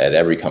seen at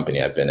every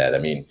company I've been at. I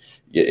mean,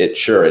 it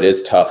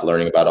is tough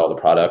learning about all the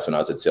products. When I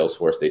was at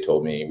Salesforce, they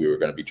told me we were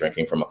going to be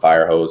drinking from a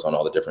fire hose on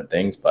all the different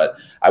things. But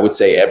I would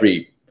say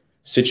every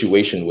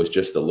situation was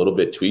just a little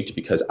bit tweaked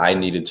because I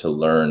needed to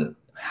learn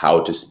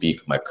how to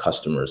speak my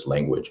customer's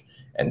language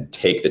and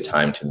take the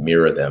time to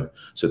mirror them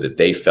so that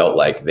they felt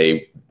like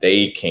they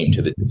came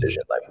to the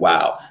decision like,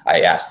 wow,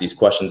 I asked these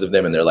questions of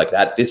them and they're like,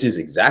 this is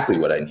exactly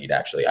what I need.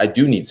 Actually, I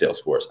do need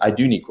Salesforce. I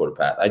do need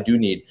QuarterPath. I do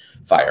need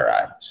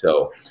FireEye.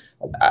 So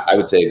I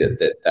would say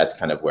that's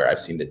kind of where I've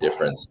seen the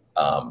difference,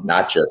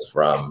 not just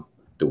from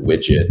the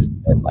widgets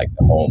and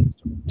the homes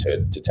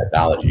to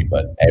technology,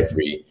 but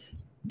every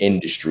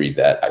industry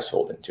that I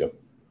sold into.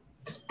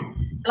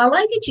 I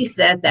like that you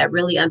said that,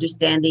 really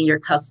understanding your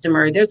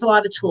customer. There's a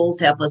lot of tools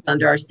to help us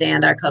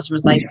understand our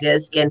customers, like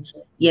DISC and,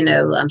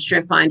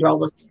 Strength Finder, all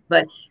those,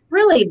 but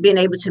really being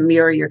able to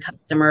mirror your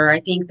customer. I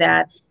think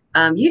that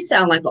you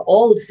sound like an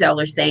old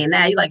seller saying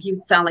that. You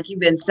sound like you've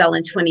been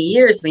selling 20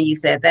 years when you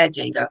said that,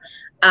 Django.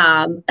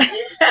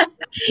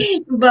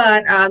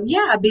 But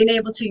yeah, being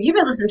able to, you've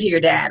been listening to your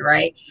dad,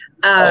 right?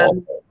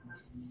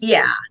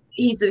 Yeah.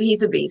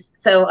 He's a beast.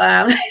 So,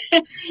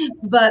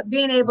 but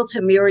being able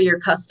to mirror your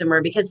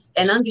customer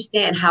and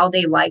understand how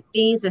they like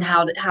things and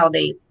how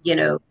they,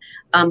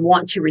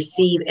 want to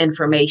receive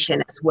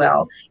information as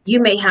well.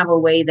 You may have a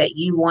way that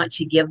you want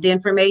to give the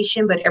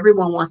information, but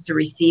everyone wants to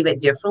receive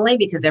it differently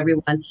because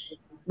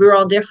we're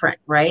all different,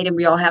 right? And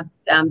we all have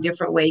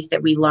different ways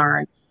that we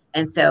learn.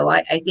 And so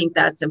I think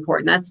that's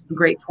important. That's a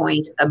great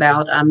point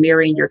about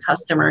mirroring your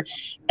customer.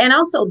 And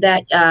also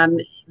that,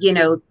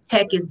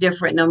 tech is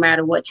different no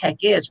matter what tech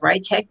is,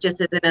 right? Tech just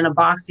isn't in a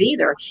box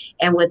either.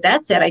 And with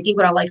that said, I think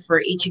what I like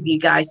for each of you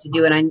guys to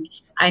do, and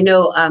I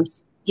know,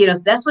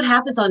 that's what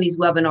happens on these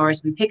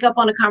webinars. We pick up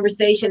on a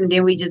conversation and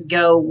then we just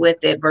go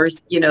with it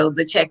versus,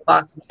 the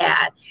checkbox we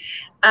had.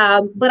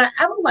 But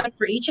I would like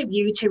for each of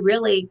you to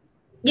really,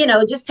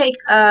 just take,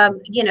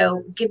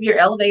 give your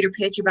elevator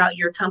pitch about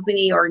your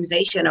company,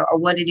 organization, or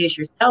what it is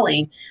you're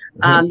selling.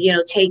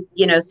 Take,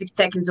 6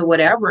 seconds or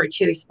whatever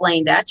to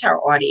explain that to our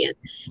audience.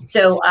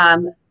 So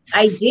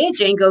I did,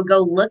 Django,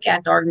 go look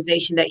at the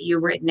organization that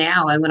you're with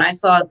now. And when I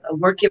saw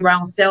working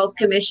around sales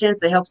commissions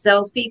to help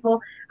salespeople,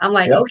 I'm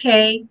like,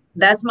 okay,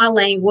 that's my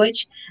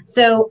language.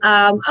 So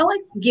I'd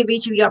like to give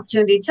each of you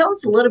opportunity. Tell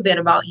us a little bit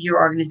about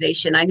your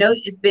organization. I know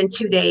it's been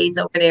 2 days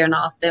over there in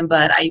Austin,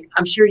 but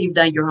I'm sure you've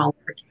done your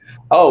homework.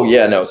 Oh,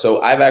 yeah, no.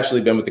 So I've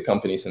actually been with the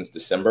company since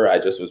December. I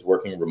just was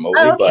working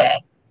remotely. Oh, okay.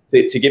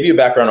 But to give you a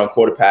background on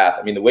QuotaPath,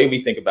 I mean, the way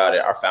we think about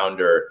it, our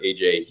founder,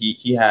 AJ,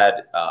 he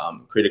had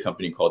created a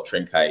company called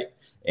Trinkite,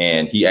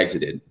 and he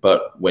exited.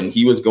 But when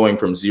he was going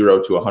from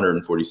 0 to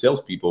 140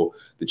 salespeople,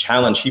 the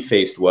challenge he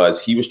faced was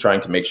he was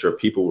trying to make sure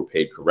people were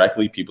paid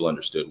correctly. People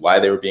understood why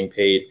they were being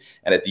paid.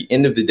 And at the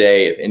end of the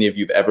day, if any of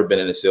you have ever been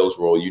in a sales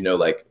role,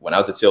 like when I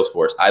was at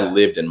Salesforce, I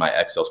lived in my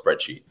Excel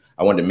spreadsheet.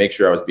 I wanted to make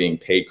sure I was being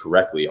paid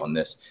correctly on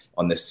this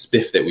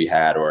spiff that we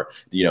had, or,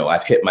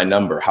 I've hit my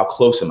number. How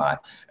close am I?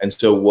 And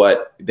so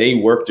what they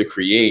worked to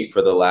create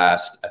for the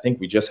last, I think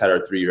we just had our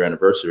 3-year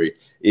anniversary,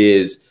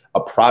 is a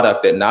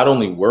product that not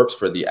only works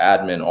for the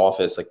admin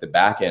office, like the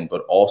back end,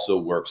 but also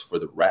works for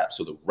the reps.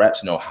 So the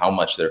reps know how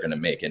much they're going to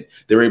make, and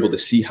they're able to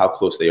see how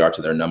close they are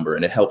to their number.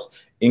 And it helps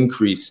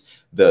increase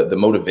the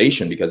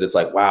motivation, because it's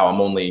like, wow,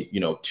 I'm only,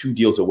 2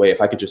 deals away. If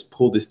I could just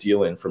pull this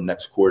deal in from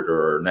next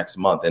quarter or next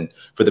month, and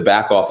for the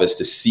back office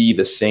to see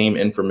the same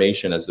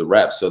information as the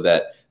reps, so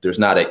that there's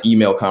not an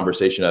email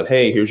conversation of,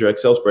 hey, here's your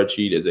Excel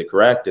spreadsheet. Is it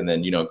correct? And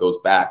then, it goes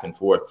back and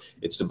forth.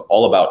 It's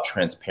all about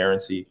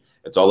transparency.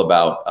 It's all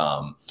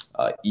about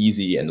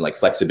easy and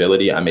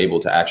flexibility. I'm able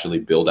to actually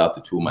build out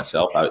the tool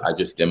myself. I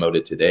just demoed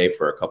it today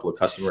for a couple of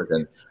customers,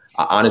 and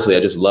honestly, I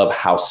just love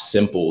how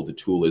simple the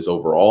tool is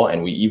overall.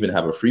 And we even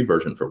have a free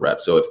version for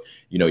reps. So if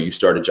you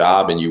start a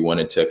job and you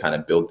wanted to kind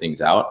of build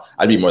things out,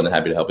 I'd be more than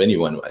happy to help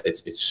anyone.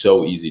 It's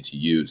so easy to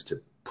use to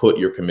put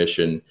your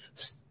commission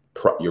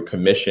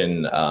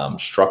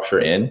structure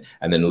in,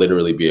 and then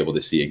literally be able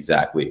to see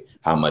exactly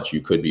how much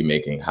you could be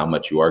making, how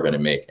much you are going to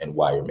make, and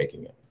why you're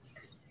making it.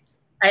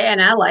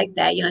 And I like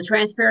that.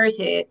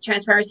 Transparency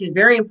is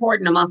very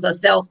important amongst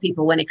us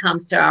salespeople when it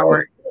comes to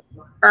our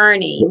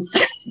earnings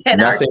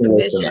and our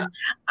commissions.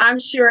 I'm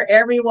sure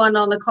everyone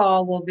on the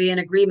call will be in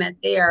agreement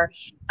there.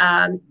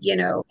 And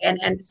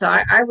so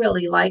I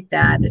really like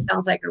that. It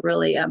sounds like a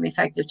really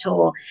effective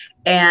tool.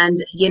 And,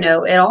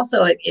 it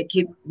also, it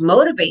can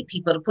motivate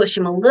people to push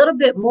them a little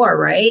bit more,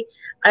 right?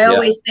 I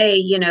always say,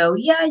 you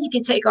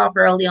can take off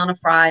early on a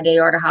Friday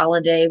or the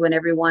holiday when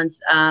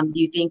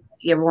you think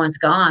everyone's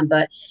gone,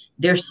 but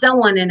there's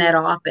someone in that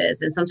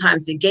office, and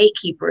sometimes the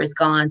gatekeeper is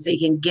gone, so you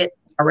can get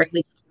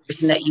directly to the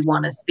person that you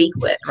want to speak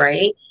with,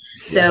 right?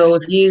 So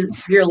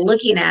if you're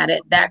looking at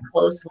it that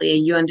closely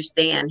and you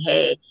understand,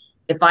 hey,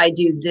 if I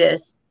do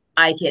this,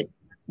 I could,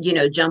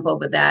 jump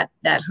over that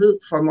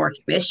hoop for more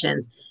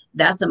commissions.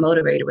 That's a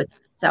motivator with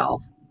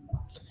itself.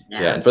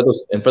 Yeah,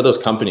 and for those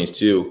companies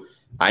too,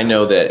 I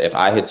know that if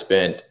I had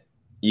spent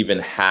even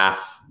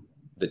half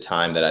the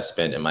time that I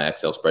spent in my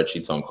Excel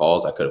spreadsheets on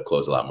calls, I could have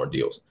closed a lot more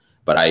deals.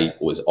 But I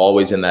was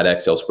always in that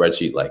Excel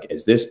spreadsheet, like,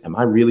 am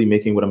I really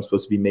making what I'm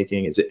supposed to be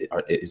making?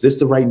 Is this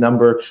the right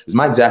number? Is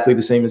mine exactly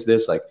the same as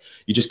this? Like,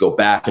 you just go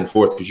back and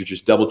forth because you're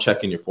just double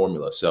checking your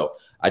formula. So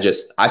I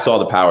saw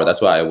the power. That's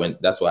why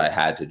I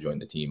had to join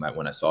the team.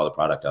 When I saw the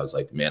product, I was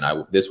like, man,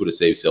 this would have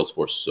saved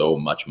Salesforce so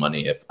much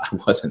money if I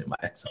wasn't in my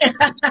Excel.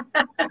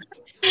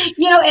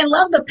 And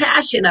love the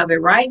passion of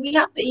it, right? We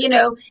have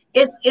to,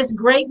 it's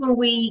great when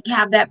we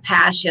have that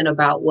passion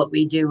about what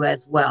we do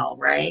as well,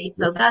 right?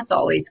 So that's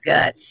always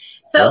good.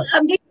 So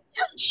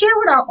share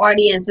with our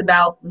audience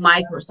about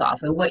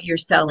Microsoft and what you're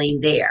selling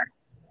there.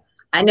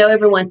 I know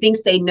everyone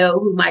thinks they know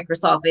who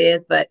Microsoft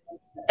is, but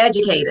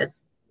educate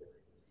us.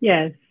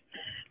 Yes.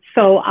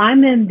 So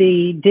I'm in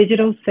the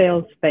digital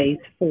sales space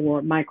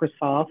for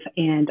Microsoft,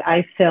 and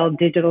I sell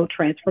digital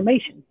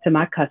transformation to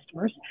my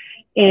customers,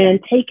 and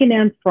taking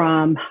them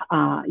from,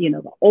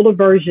 the older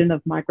version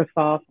of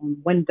Microsoft on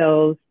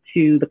Windows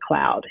to the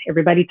cloud.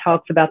 Everybody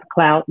talks about the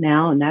cloud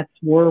now, and that's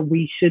where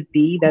we should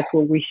be. That's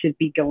where we should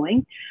be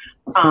going.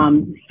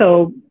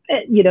 So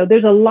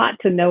there's a lot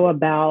to know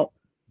about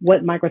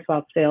what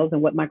Microsoft sells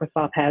and what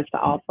Microsoft has to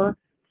offer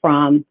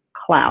from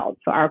cloud.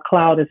 So our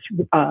cloud is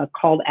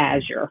called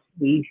Azure.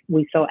 We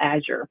sell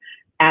Azure,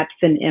 apps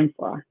and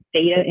infra,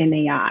 data and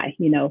AI.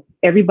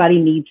 Everybody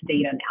needs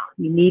data now.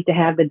 You need to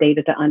have the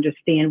data to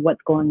understand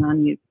what's going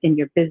on in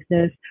your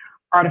business,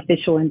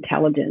 artificial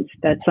intelligence.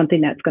 That's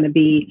something that's going to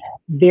be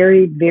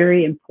very,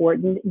 very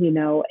important, you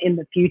know, in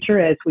the future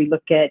as we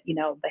look at, you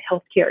know, the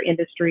healthcare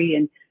industry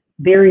and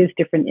various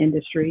different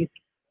industries.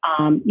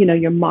 You know,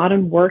 your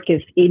modern work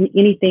is in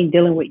anything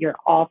dealing with your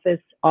Office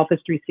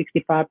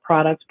 365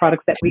 products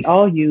that we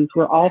all use,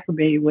 we're all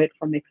familiar with,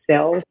 from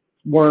Excel,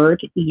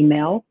 Word,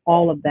 email,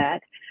 all of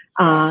that.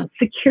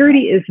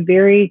 Security is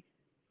very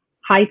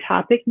high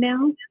topic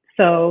now.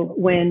 So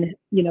when,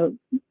 you know,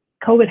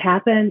 COVID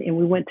happened and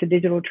we went to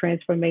digital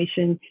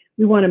transformation,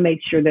 we want to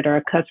make sure that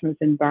our customers'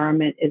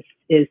 environment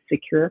is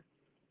secure.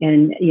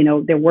 And, you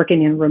know, they're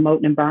working in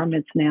remote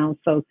environments now.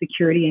 So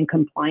security and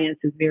compliance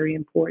is very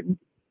important.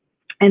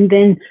 And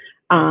then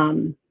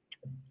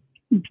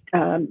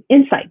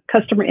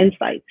customer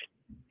insights.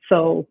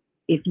 So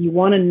if you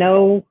want to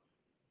know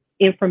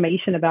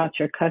information about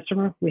your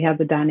customer, we have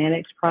the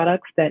Dynamics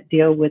products that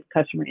deal with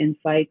customer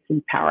insights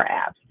and Power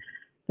Apps.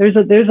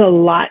 There's a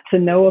lot to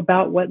know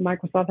about what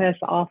Microsoft has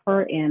to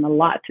offer, and a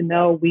lot to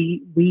know.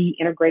 We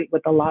integrate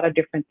with a lot of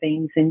different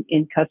things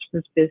in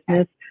customers'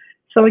 business.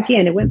 So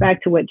again, it went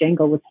back to what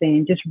Django was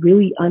saying, just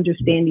really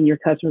understanding your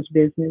customer's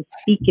business,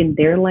 speaking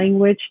their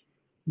language.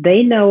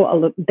 They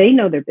know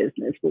their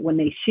business, but when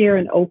they share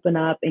and open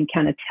up and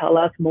kind of tell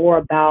us more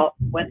about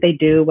what they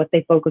do, what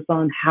they focus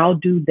on, how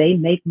do they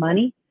make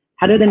money,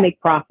 how do they make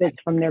profits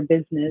from their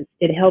business,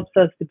 it helps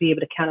us to be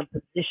able to kind of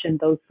position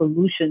those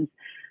solutions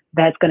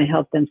that's going to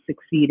help them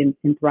succeed and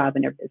thrive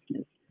in their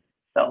business.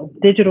 So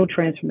digital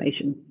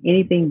transformation,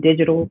 anything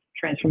digital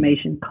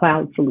transformation,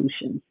 cloud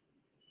solutions.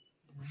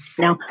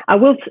 Now, I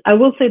will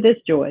say this,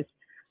 Joyce.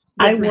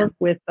 Yes, I work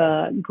with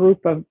a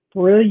group of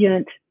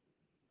brilliant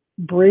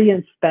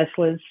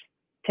specialists,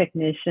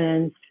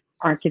 technicians,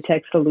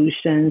 architect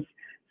solutions.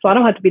 So I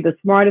don't have to be the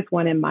smartest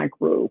one in my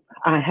group.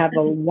 I have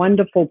a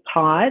wonderful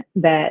pod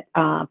that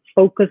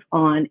focus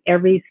on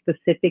every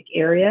specific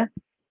area.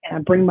 And I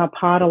bring my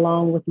pod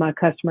along with my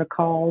customer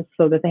calls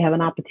so that they have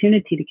an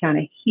opportunity to kind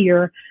of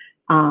hear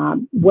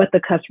what the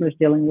customer is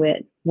dealing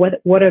with,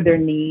 what are their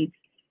needs.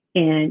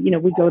 And, you know,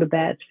 we go to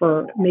bats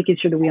for making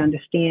sure that we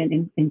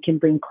understand and can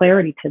bring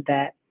clarity to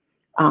that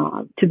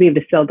to be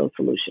able to sell those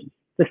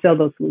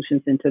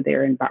solutions into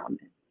their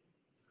environment.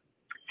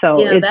 So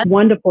it's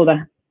wonderful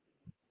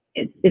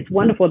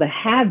to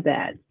have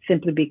that,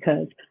 simply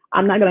because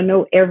I'm not going to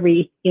know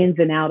every ins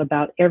and out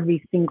about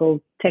every single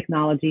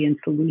technology and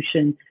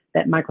solution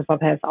that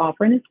Microsoft has to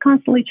offer, and it's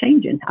constantly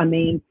changing. I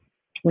mean,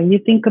 when you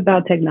think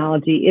about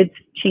technology, it's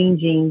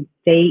changing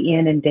day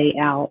in and day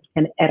out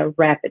and at a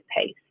rapid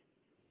pace.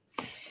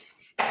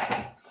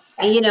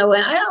 And, you know,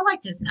 and I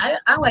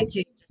like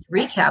to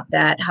recap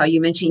that, how you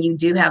mentioned you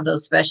do have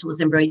those specialists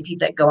and brilliant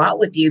people that go out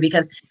with you,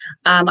 because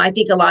I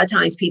think a lot of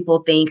times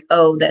people think,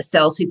 oh, that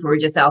salespeople are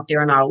just out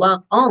there on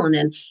our own.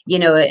 And, you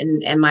know,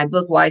 and my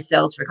book, Why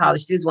Sales for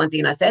College Students, one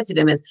thing I said to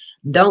them is,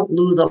 don't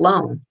lose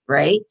alone,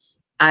 right?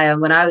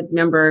 When I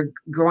remember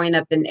growing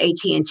up in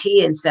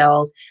AT&T in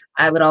sales,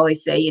 I would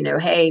always say, you know,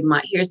 hey,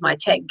 here's my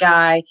tech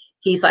guy.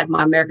 He's like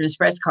my American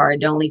Express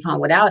card. Don't leave home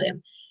without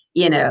him.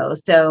 You know,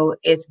 so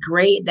it's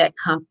great that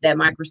that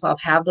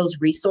Microsoft have those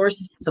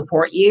resources to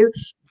support you,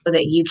 so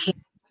that you can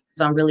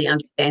focus on really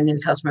understanding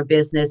the customer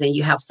business, and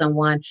you have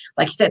someone,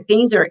 like you said,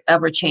 things are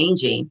ever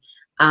changing.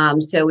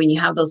 So when you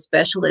have those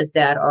specialists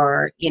that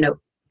are, you know,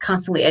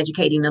 constantly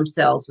educating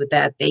themselves with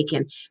that, they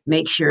can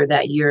make sure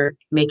that you're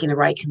making the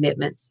right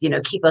commitments, you know,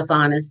 keep us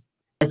honest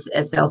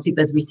as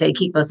salespeople, as we say,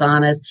 keep us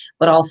honest,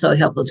 but also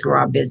help us grow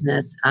our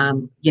business,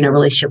 you know,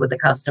 relationship with the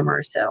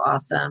customer. So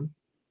awesome.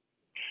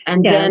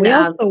 And yeah, then we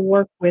also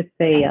work with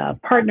a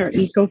partner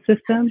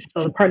ecosystem.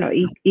 So the partner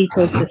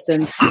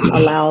ecosystem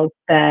allows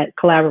that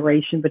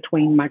collaboration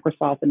between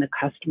Microsoft and the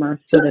customer,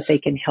 so that they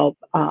can help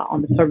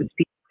on the service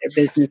piece of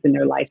their business and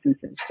their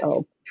licenses.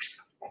 So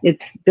it's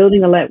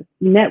building a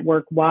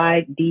network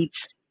wide and deep.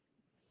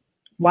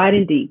 Wide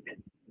and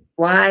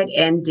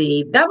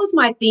deep. That was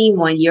my theme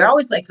one year. I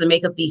always like to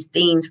make up these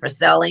themes for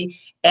selling.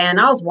 And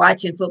I was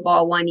watching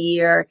football one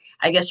year,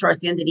 I guess towards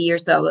the end of the year.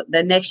 So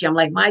the next year, I'm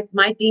like, my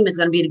theme is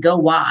going to be to go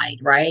wide,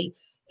 right?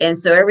 And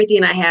so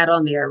everything I had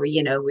on there,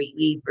 you know,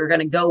 we're going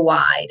to go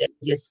wide and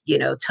just, you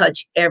know,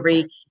 touch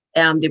every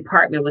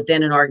department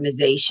within an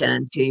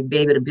organization to be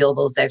able to build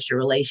those extra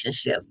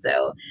relationships.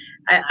 So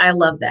I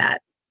love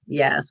that.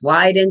 Yes,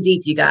 wide and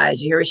deep, you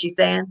guys. You hear what she's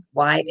saying?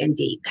 Wide and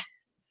deep.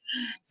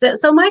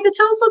 So Micah,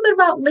 tell us a little bit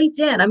about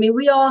LinkedIn. I mean,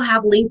 we all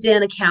have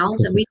LinkedIn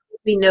accounts, and we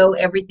know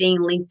everything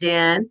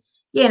LinkedIn.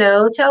 You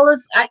know, tell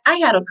us. I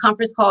had a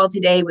conference call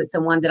today with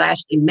someone that I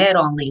actually met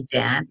on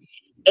LinkedIn.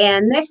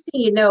 And next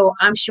thing you know,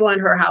 I'm showing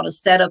her how to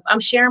set up. I'm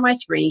sharing my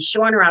screen,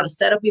 showing her how to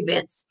set up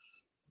events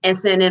and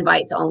send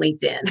invites on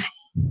LinkedIn.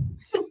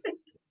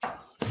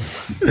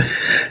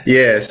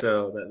 Yeah,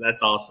 so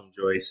that's awesome,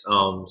 Joyce.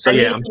 So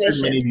yeah, I'm sure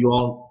many of you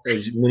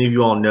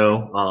all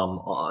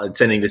know,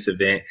 attending this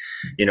event,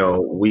 you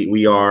know,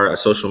 we are a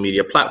social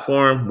media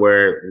platform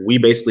where we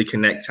basically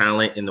connect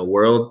talent in the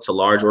world to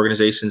large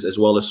organizations as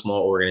well as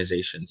small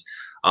organizations.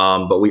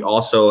 But we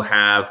also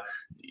have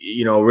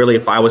really,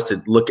 if I was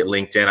to look at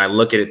LinkedIn, I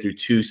look at it through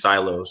two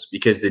silos,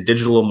 because the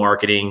digital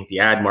marketing, the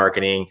ad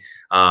marketing,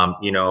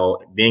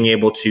 being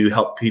able to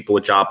help people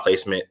with job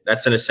placement,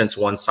 that's in a sense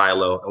one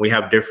silo. And we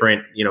have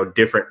different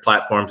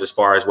platforms as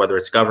far as whether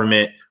it's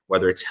government,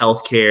 whether it's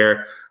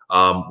healthcare,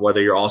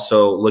 whether you're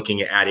also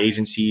looking at ad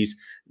agencies.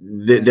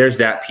 There's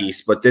that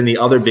piece. But then the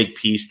other big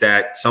piece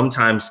that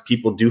sometimes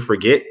people do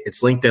forget,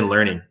 it's LinkedIn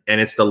Learning, and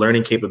it's the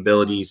learning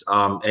capabilities.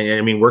 And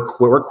I mean, we're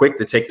quick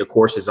to take the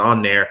courses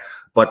on there,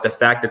 but the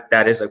fact that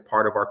that is a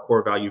part of our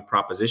core value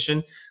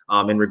proposition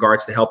in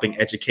regards to helping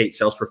educate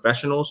sales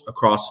professionals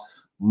across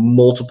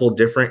multiple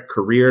different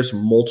careers,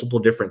 multiple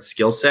different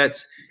skill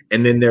sets.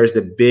 And then there's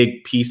the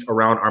big piece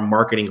around our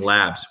marketing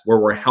labs, where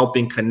we're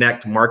helping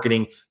connect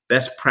marketing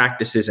best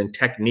practices and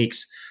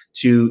techniques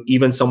to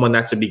even someone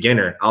that's a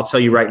beginner. I'll tell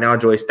you right now,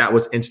 Joyce, that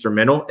was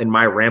instrumental in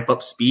my ramp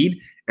up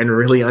speed and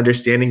really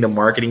understanding the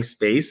marketing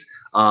space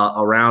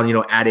around,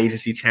 ad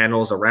agency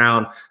channels,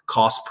 around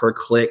cost per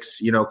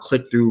clicks,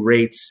 click-through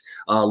rates,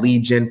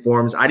 lead gen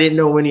forms. I didn't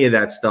know any of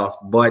that stuff,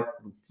 but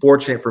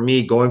fortunate for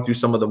me, going through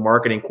some of the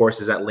marketing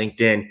courses at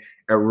LinkedIn,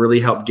 it really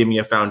helped give me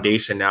a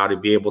foundation now to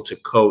be able to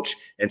coach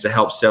and to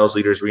help sales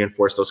leaders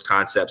reinforce those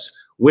concepts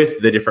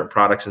with the different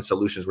products and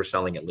solutions we're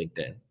selling at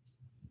LinkedIn.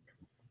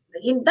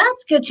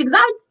 That's good too, because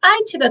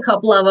I took a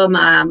couple of them.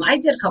 I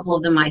did a couple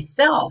of them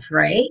myself,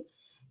 right?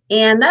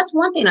 And that's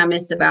one thing I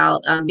miss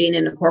about being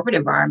in a corporate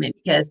environment,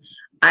 because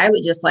I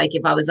would just, like,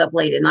 if I was up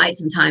late at night,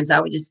 sometimes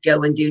I would just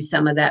go and do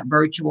some of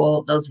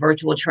those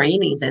virtual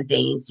trainings and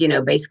things,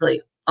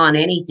 basically on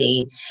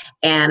anything.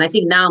 And I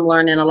think now I'm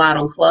learning a lot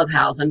on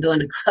Clubhouse. I'm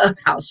doing a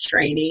Clubhouse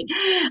training.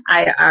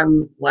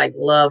 I'm like,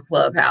 love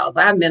Clubhouse.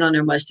 I haven't been on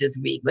there much this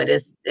week, but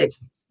it's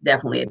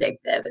definitely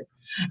addictive.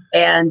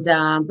 And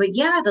but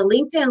yeah, the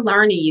LinkedIn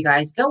Learning, you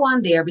guys go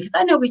on there, because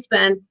I know we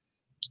spend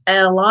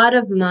a lot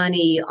of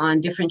money on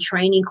different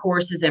training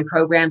courses and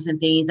programs and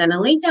things. And the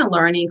LinkedIn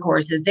Learning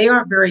courses, they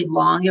aren't very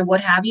long and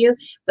what have you,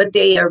 but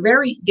they are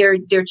they're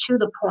to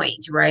the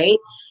point, right?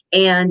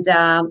 And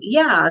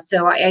yeah,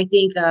 so I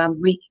think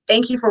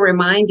thank you for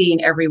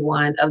reminding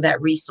everyone of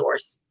that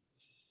resource.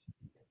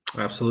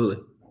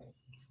 Absolutely.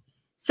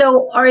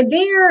 So are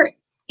there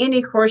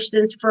any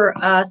questions for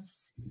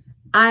us?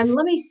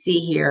 Let me see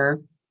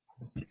here.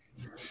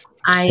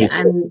 I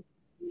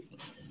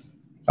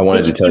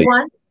wanted to tell you.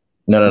 One?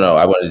 No.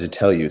 I wanted to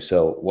tell you.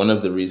 So one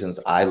of the reasons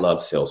I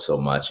love sales so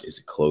much is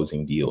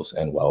closing deals.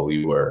 And while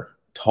we were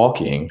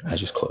talking, I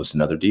just closed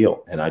another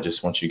deal. And I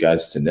just want you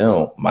guys to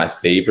know, my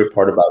favorite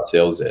part about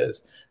sales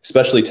is,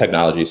 especially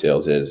technology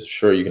sales, is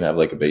sure, you can have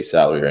like a base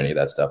salary or any of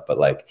that stuff, but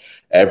like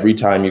every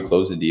time you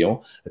close a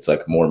deal, it's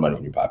like more money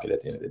in your pocket at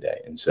the end of the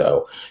day. And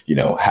so,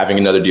 having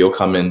another deal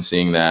come in,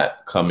 seeing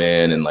that come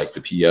in, and like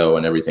the PO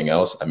and everything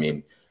else, I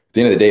mean, at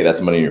the end of the day,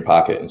 that's money in your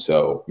pocket. And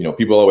so,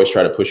 people always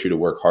try to push you to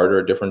work harder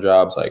at different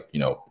jobs, like,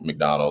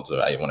 McDonald's, or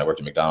when I worked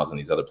at McDonald's and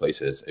these other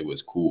places, it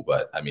was cool.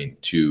 But I mean,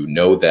 to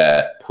know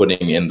that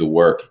putting in the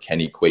work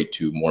can equate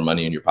to more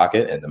money in your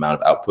pocket, and the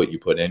amount of output you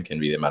put in can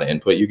be the amount of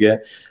input you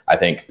get, I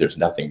think there's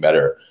nothing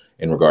better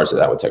in regards to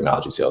that with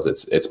technology sales.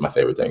 It's my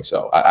favorite thing.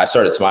 So I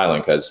started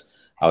smiling because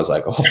I was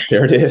like, oh,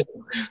 there it is.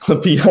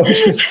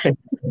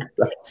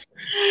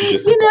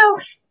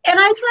 And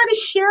I try to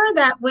share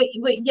that with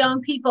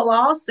young people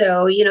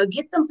also,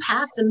 get them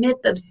past the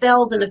myth of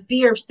sales and the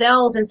fear of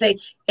sales, and say,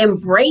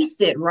 embrace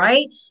it,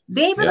 right?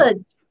 Be able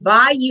to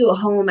buy you a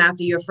home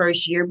after your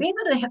first year, be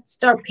able to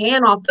start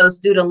paying off those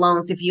student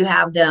loans if you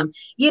have them,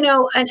 and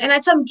I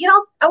tell them,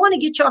 I want to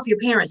get you off your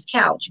parents'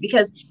 couch,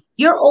 because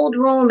your old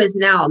room is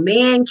now a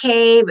man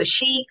cave, a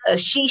she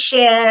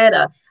shed,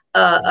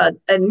 a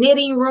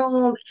knitting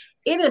room.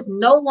 It is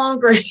no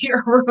longer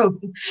your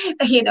room.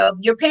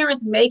 Your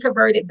parents may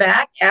convert it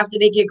back after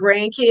they get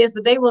grandkids,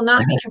 but they will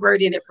not be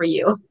converting it for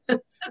you.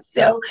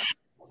 So,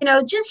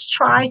 just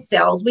try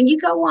sales. When you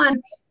go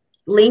on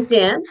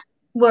LinkedIn,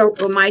 where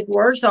Mike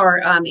works,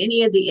 or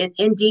any of the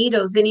Indeed,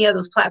 or any of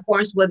those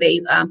platforms where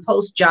they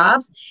post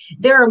jobs,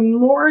 there are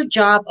more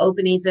job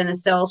openings in the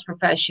sales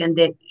profession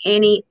than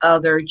any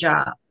other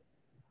job,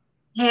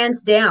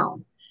 hands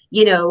down.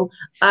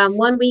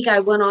 1 week I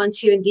went on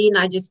to Indeed and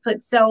I just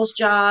put sales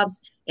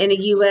jobs in the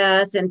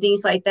US and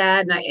things like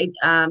that. And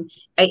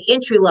I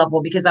entry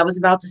level, because I was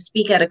about to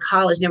speak at a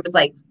college, and it was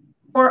like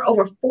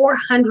over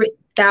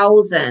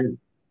 400,000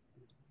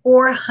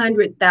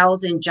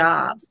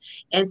 jobs.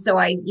 And so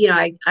I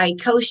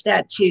coach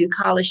that to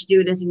college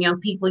students and young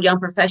people, young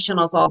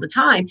professionals all the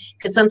time,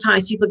 because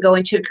sometimes people go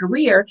into a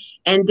career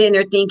and then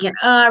they're thinking,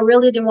 I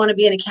really didn't want to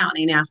be an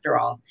accountant after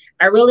all.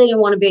 I really didn't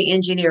want to be an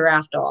engineer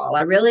after all.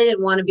 I really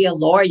didn't want to be a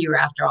lawyer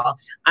after all.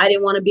 I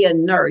didn't want to be a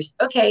nurse.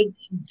 Okay,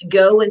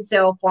 go and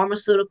sell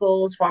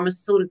pharmaceuticals,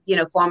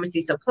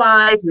 pharmacy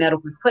supplies,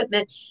 medical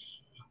equipment.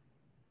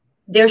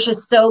 There's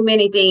just so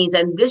many things.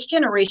 And this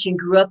generation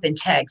grew up in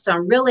tech. So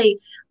I'm really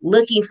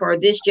looking for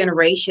this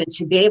generation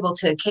to be able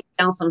to kick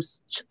down some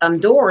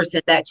doors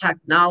in that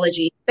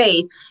technology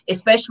space,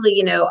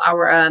 especially,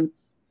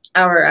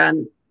 our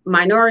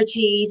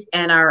minorities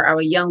and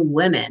our young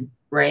women,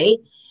 right?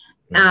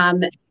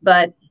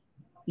 But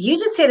you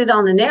just hit it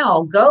on the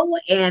nail. Go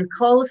and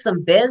close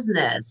some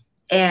business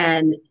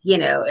and,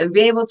 and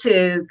be able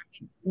to,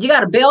 you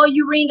got a bell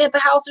you ring at the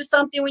house or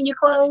something when you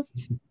close,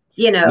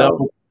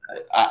 No,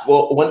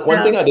 well, no.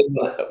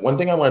 one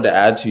thing I wanted to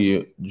add to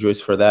you,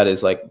 Joyce, for that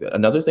is like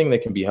another thing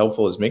that can be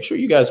helpful is make sure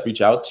you guys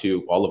reach out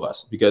to all of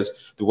us,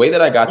 because the way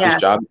that I got this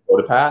Yes. job in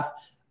PhotoPath,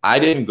 I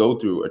didn't go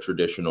through a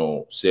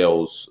traditional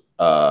sales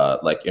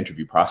like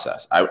interview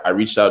process. I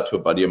reached out to a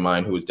buddy of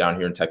mine who was down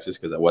here in Texas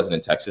because I wasn't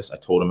in Texas. I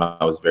told him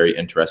I was very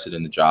interested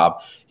in the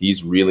job.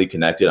 He's really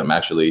connected. I'm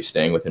actually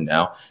staying with him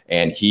now,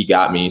 and he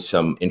got me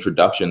some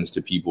introductions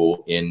to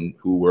people in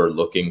who were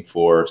looking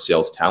for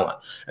sales talent.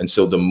 And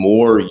so the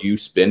more you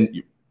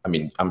spend, I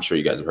mean, I'm sure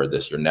you guys have heard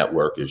this, your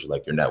network is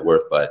like your net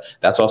worth, but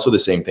that's also the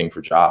same thing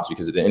for jobs,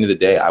 because at the end of the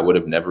day, I would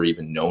have never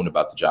even known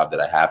about the job that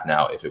I have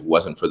now if it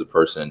wasn't for the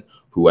person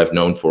who I've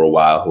known for a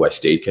while, who I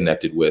stayed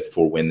connected with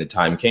for when the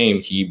time came.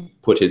 He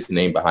put his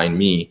name behind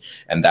me,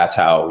 and that's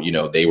how,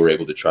 they were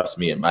able to trust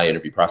me. And my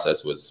interview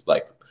process was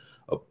like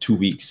 2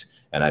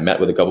 weeks. And I met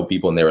with a couple of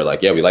people, and they were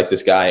like, yeah, we like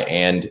this guy.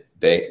 And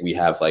we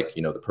have like,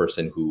 the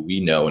person who we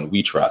know and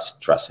we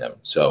trust him.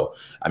 So,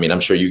 I mean,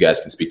 I'm sure you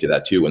guys can speak to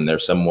that too. When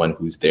there's someone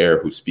who's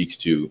there who speaks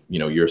to,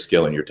 your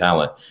skill and your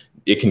talent,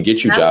 it can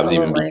get you jobs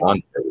even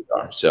beyond where we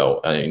are.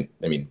 So, I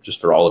mean,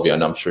 just for all of you,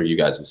 and I'm sure you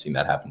guys have seen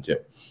that happen too.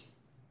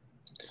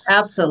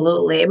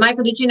 Absolutely.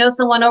 Michael, did you know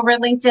someone over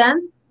at LinkedIn?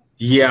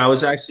 Yeah, I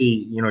was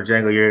actually,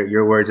 Django,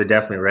 your words are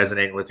definitely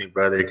resonating with me,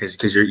 brother,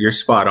 because you're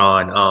spot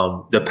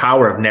on. The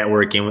power of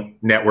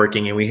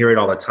networking, and we hear it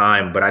all the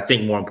time. But I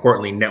think more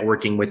importantly,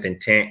 networking with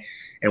intent.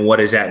 And what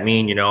does that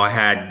mean? I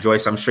had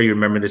Joyce, I'm sure you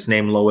remember this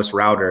name, Lois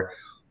Router.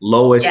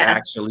 Lois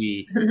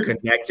actually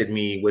connected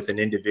me with an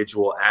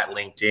individual at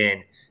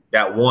LinkedIn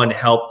that, one,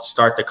 helped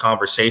start the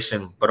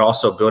conversation, but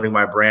also building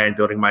my brand,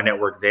 building my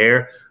network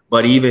there.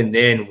 But even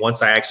then,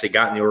 once I actually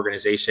got in the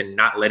organization,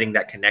 not letting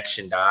that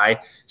connection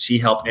die, she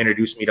helped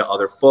introduce me to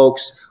other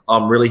folks,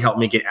 really helped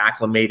me get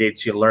acclimated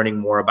to learning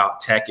more about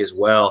tech as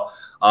well.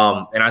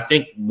 And I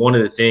think one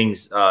of the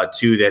things,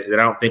 too, that I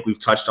don't think we've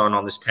touched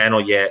on this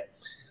panel yet,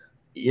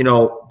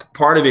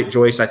 part of it,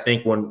 Joyce, I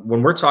think when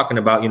we're talking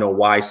about,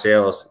 why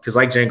sales, because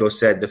like Django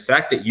said, the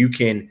fact that you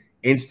can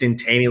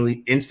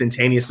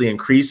instantaneously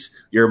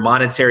increase your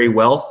monetary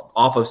wealth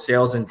off of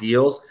sales and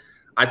deals,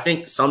 I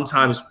think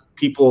sometimes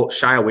people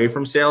shy away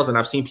from sales, and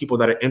I've seen people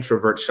that are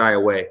introverts shy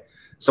away.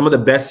 Some of the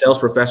best sales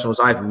professionals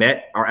I've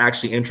met are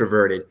actually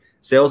introverted.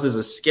 Sales is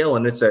a skill,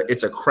 and it's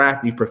a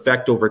craft you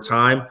perfect over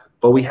time,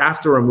 but we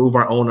have to remove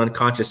our own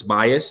unconscious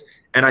bias.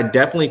 And I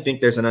definitely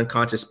think there's an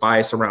unconscious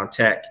bias around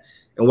tech.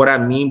 And what I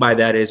mean by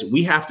that is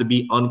we have to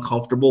be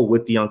uncomfortable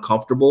with the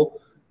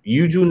uncomfortable.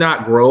 You do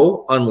not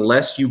grow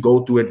unless you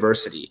go through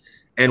adversity.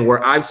 And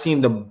where I've seen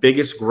the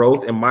biggest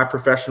growth in my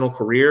professional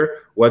career,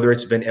 whether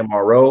it's been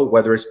MRO,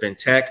 whether it's been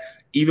tech,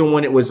 even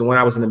when I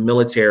was in the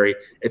military,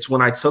 it's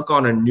when I took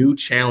on a new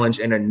challenge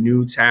and a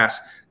new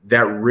task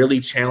that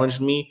really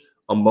challenged me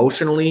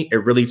emotionally.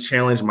 It really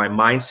challenged my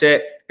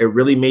mindset. It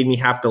really made me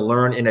have to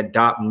learn and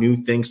adopt new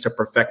things to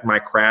perfect my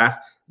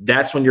craft.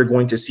 That's when you're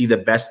going to see the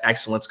best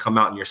excellence come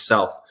out in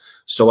yourself.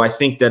 So I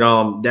think that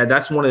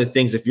that's one of the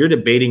things. If you're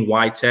debating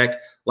why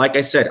tech, like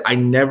I said, I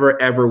never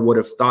ever would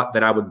have thought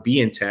that I would be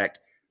in tech.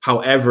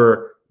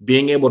 However,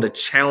 being able to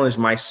challenge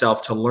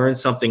myself to learn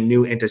something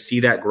new and to see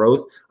that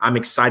growth, I'm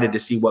excited to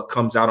see what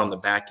comes out on the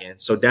back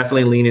end. So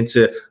definitely lean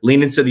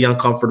into the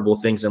uncomfortable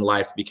things in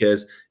life,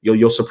 because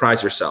you'll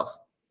surprise yourself.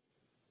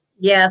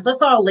 Yes,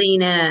 let's all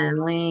lean in,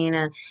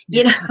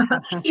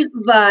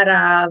 but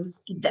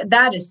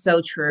that is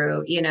so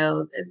true,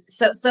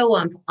 so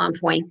on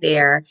point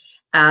there.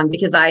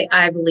 Because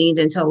I've leaned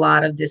into a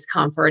lot of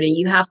discomfort, and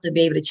you have to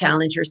be able to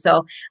challenge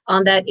yourself.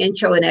 On that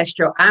intro and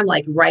extra, I'm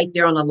like right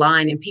there on the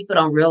line, and people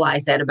don't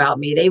realize that about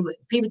me.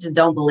 People just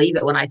don't believe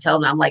it when I tell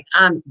them.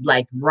 I'm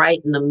like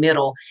right in the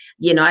middle.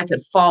 I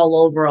could fall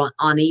over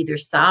on either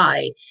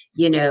side,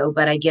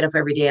 but I get up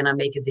every day and I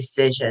make a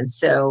decision.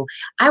 So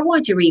I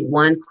want to read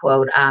one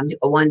quote,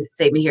 one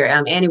statement here.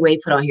 Annie Wade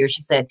put on here.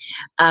 She said,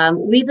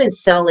 we've been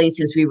selling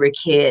since we were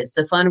kids.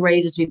 The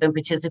fundraisers we've been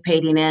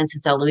participating in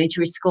since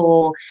elementary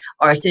school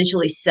are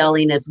essentially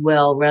selling as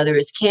well, whether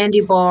it's candy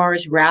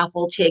bars,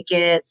 raffle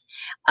tickets.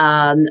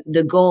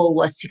 The goal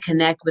was to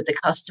connect with the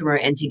customer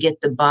and to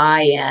get the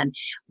buy-in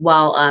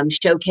while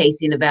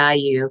showcasing the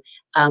value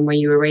when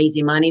you were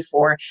raising money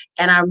for.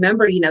 And I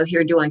remember,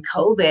 here during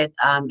COVID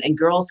and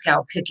Girl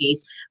Scout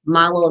cookies,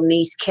 my little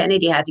niece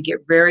Kennedy had to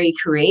get very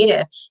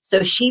creative.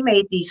 So she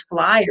made these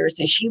flyers,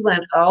 and she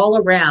went all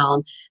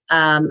around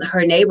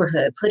her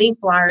neighborhood, putting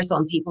flyers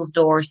on people's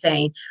doors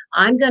saying,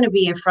 I'm going to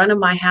be in front of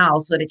my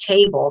house with a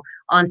table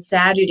on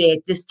Saturday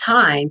at this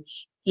time,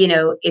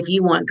 if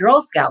you want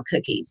Girl Scout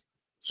cookies.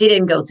 She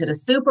didn't go to the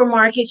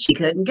supermarket. She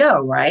couldn't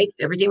go, right?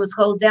 Everything was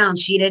closed down.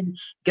 She didn't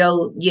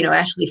go,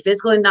 actually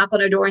physically knock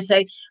on her door and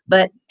say,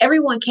 but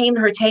everyone came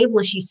to her table,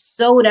 and she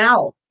sold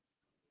out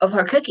of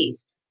her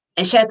cookies,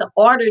 and she had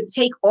to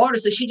take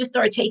orders. So she just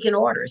started taking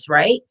orders,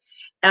 right?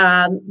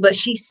 But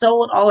she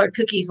sold all her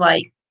cookies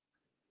like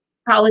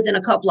probably within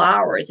a couple of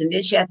hours. And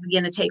then she had to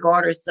begin to take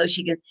orders so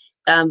she can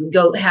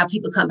go have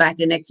people come back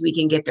the next week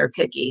and get their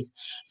cookies.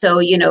 So,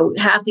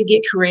 have to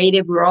get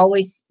creative. We're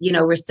always,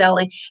 we're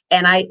selling.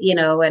 And I,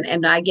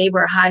 and I gave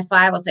her a high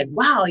five. I was like,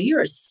 wow,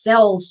 you're a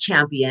sales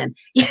champion.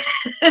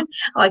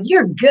 Like,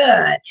 you're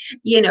good,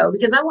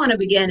 because I want to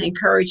begin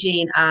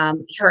encouraging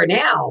her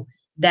now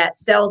that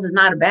sales is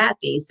not a bad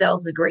thing.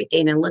 Sales is a great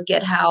thing. And look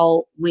at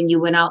how when you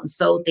went out and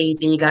sold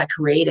things and you got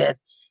creative,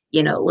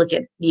 look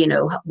at,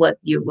 what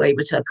you were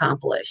able to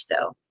accomplish.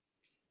 So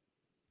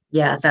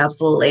yes,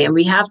 absolutely. And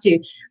we have to,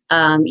 like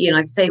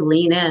I say,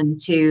 lean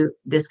into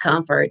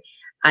discomfort.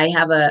 I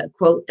have a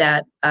quote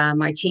that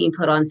my team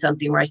put on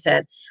something where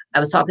I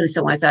was talking to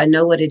someone, I said, I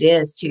know what it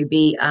is to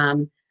be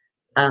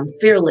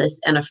fearless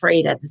and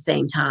afraid at the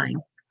same time.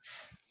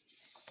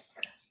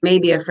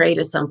 Maybe afraid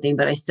of something,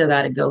 but I still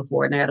got to go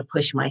for it and I got to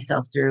push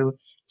myself through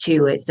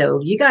to it.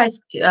 So you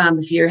guys,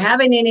 if you're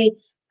having any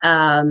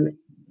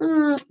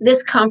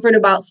discomfort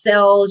about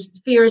sales,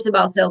 fears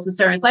about sales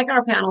concerns, like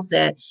our panel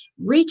said,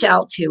 reach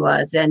out to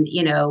us and,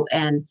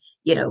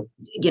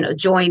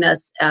 join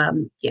us,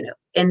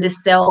 in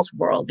this sales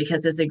world,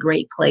 because it's a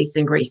great place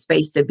and great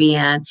space to be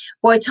in.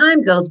 Boy,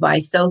 time goes by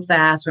so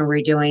fast when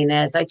we're doing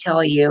this. I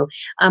tell you,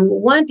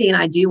 one thing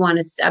I do want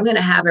to, I'm going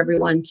to have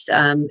everyone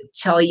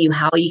tell you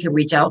how you can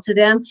reach out to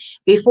them.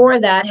 Before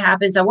that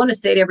happens, I want to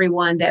say to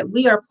everyone that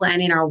we are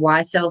planning our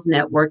Y Sales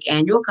Network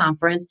annual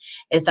conference.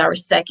 It's our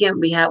second.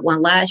 We had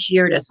one last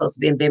year that's supposed to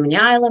be in Bimini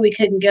Island. We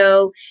couldn't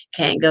go.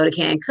 Can't go to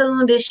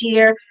Cancun this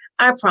year.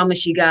 I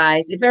promise you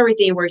guys, if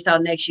everything works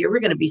out next year, we're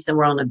going to be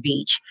somewhere on the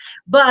beach.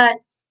 But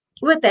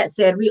with that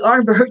said, we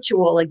are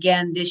virtual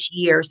again this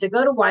year. So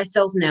go to Y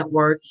Sales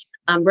Network,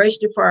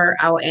 register for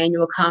our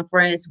annual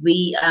conference.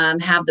 We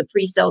have the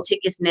pre-sale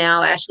tickets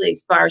now. Actually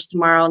expires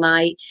tomorrow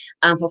night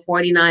for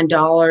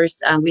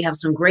 $49. We have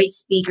some great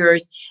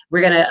speakers. We're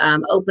going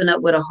to open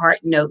up with a heart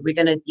note.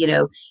 We're going to,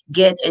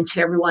 get into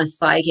everyone's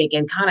psychic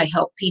and kind of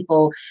help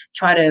people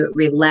try to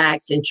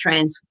relax and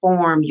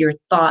transform your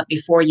thought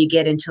before you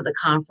get into the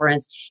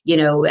conference,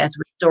 as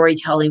we're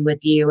storytelling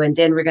with you. And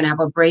then we're going to have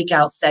a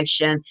breakout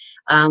section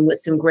with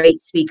some great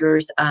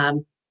speakers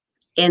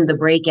in the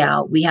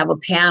breakout. We have a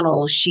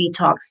panel, She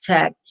Talks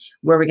Tech,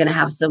 where we're going to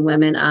have some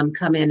women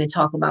come in and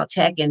talk about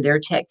tech and their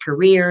tech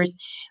careers.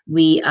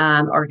 We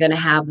are going to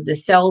have the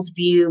Sales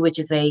View, which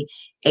is a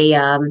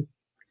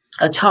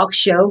talk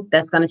show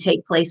that's going to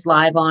take place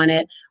live on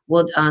it.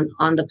 We'll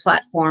on the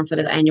platform for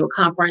the annual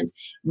conference.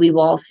 We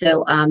will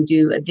also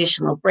do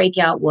additional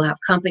breakout. We'll have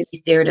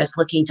companies there that's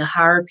looking to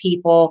hire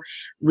people.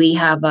 We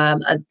have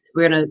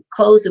we're going to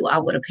close it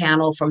out with a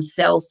panel from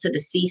sales to the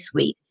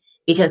C-suite,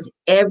 because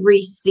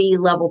every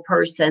C-level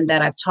person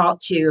that I've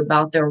talked to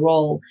about their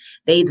role,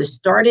 they either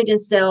started in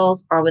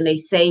sales, or when they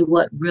say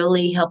what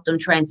really helped them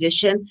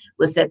transition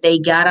was that they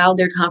got out of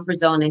their comfort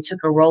zone and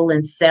took a role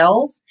in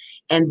sales,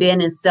 and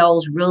being in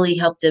sales really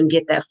helped them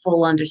get that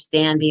full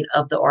understanding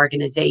of the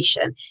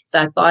organization.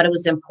 So I thought it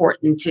was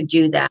important to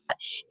do that.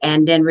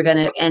 And then we're going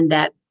to end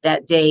that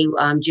day,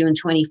 June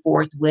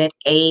 24th, with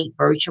a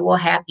virtual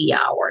happy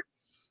hour.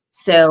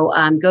 So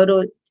go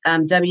to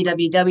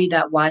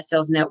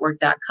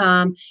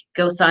www.ysalesnetwork.com.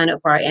 Go sign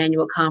up for our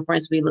annual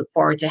conference. We look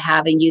forward to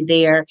having you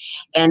there.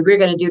 And we're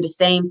going to do the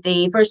same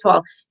thing. First of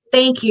all,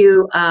 thank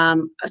you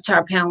to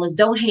our panelists.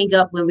 Don't hang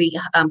up when we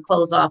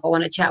close off. I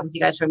want to chat with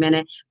you guys for a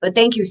minute. But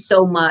thank you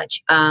so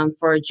much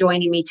for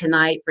joining me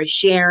tonight, for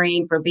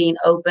sharing, for being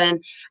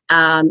open,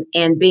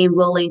 and being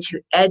willing to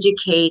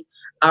educate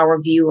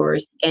our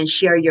viewers and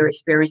share your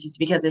experiences,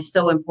 because it's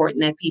so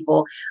important that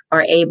people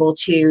are able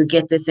to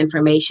get this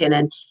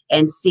information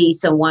and see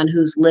someone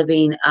who's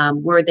living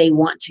where they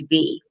want to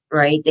be,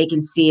 right? They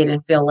can see it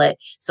and feel it.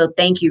 So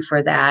thank you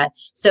for that.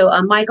 So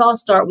Mike, I'll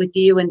start with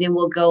you and then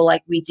we'll go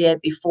like we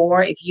did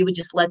before. If you would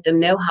just let them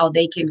know how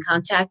they can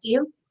contact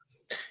you.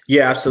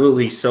 Yeah,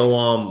 absolutely.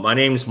 So my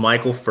name is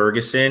Michael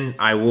Ferguson.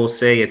 I will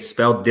say it's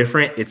spelled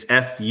different. It's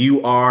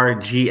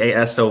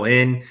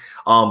Furgason.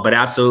 But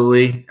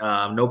absolutely,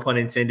 no pun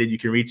intended. You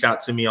can reach out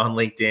to me on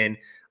LinkedIn.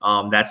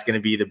 That's going to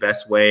be the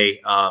best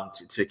way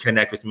to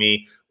connect with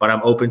me. But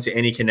I'm open to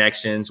any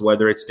connections,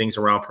 whether it's things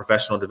around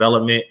professional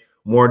development,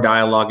 more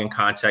dialogue and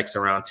context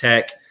around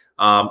tech,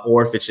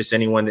 or if it's just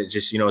anyone that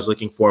just, is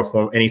looking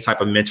for any type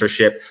of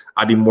mentorship,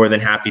 I'd be more than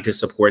happy to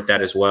support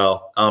that as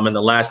well. And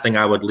the last thing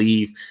I would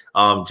leave,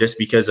 just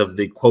because of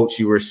the quotes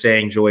you were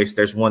saying, Joyce,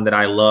 there's one that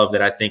I love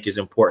that I think is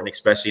important,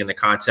 especially in the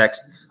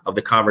context of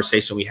the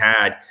conversation we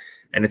had.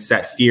 And it's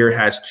that fear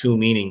has two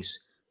meanings.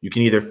 You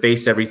can either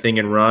face everything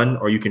and run,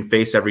 or you can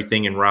face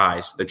everything and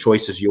rise. The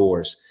choice is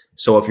yours.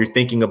 So if you're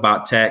thinking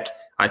about tech,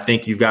 I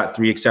think you've got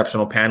 3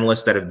 exceptional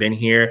panelists that have been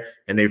here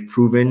and they've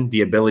proven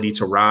the ability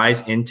to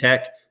rise in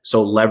tech.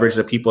 So leverage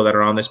the people that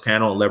are on this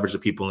panel and leverage the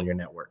people in your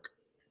network.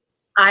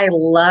 I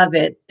love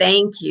it.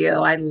 Thank you.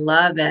 I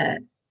love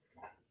it.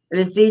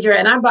 Ms.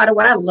 Deidre, and by the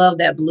way, I love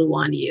that blue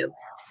on you.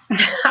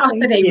 How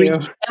can they reach?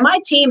 And my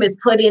team is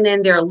putting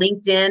in their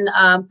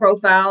LinkedIn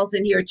profiles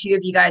in here too.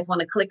 If you guys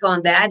want to click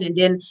on that and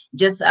then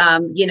just,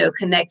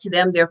 connect to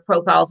them, their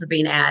profiles are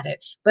being added.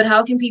 But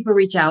how can people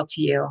reach out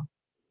to you?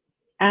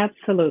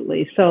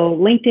 Absolutely. So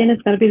LinkedIn is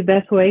going to be the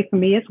best way for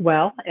me as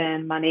well.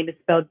 And my name is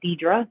spelled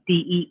Deidra,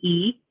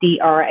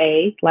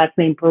 Deedra, last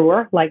name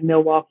Brewer, like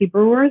Milwaukee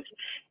Brewers.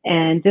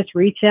 And just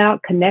reach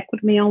out, connect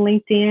with me on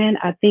LinkedIn.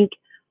 I think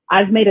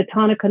I've made a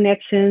ton of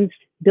connections,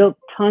 built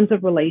tons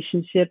of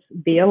relationships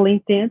via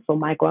LinkedIn. So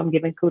Michael, I'm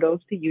giving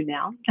kudos to you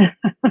now.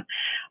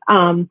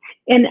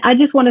 And I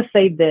just want to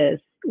say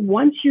this,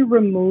 once you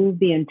remove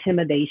the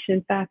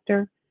intimidation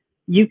factor,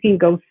 you can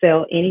go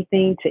sell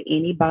anything to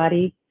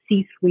anybody,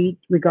 C-suite,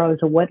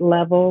 regardless of what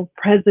level,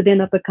 president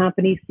of the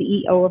company,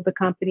 CEO of the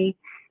company.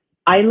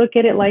 I look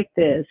at it like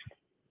this.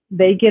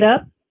 They get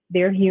up,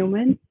 they're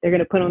human. They're going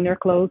to put on their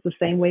clothes the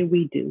same way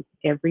we do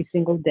every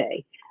single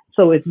day.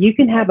 So if you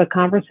can have a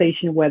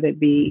conversation, whether it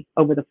be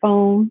over the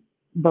phone,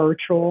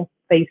 virtual,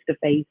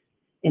 face-to-face,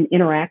 and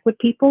interact with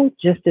people,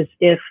 just as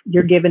if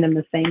you're giving them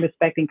the same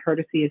respect and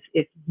courtesy as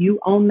if you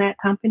own that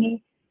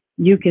company,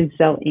 you can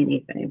sell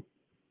anything.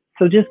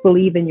 So just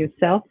believe in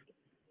yourself.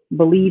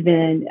 Believe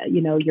in,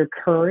 your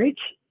courage,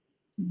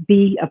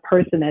 be a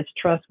person that's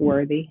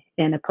trustworthy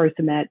and a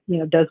person that,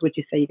 does what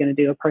you say you're going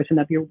to do, a person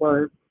of your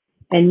word,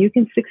 and you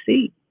can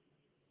succeed.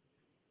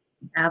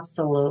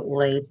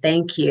 Absolutely.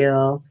 Thank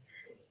you.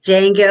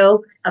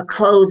 Django,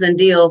 closing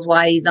deals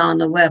while he's on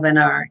the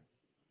webinar.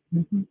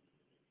 Mm-hmm.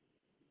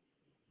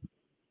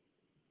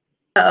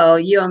 Uh-oh,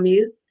 you on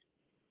mute?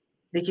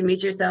 Did you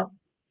mute yourself?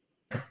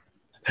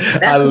 That's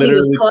because he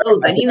was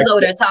closing. He was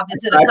over there talking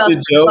to the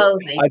customer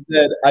closing.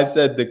 I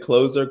said the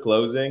closer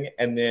closing,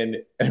 and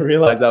then I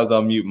realized I was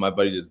on mute. My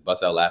buddy just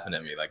bust out laughing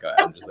at me like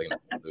I'm just like an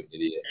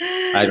idiot.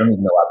 I don't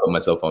even know I put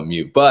myself on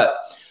mute.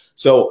 But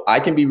so I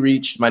can be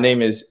reached. My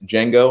name is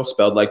Django,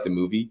 spelled like the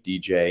movie,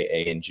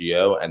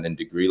 DJANGO, and then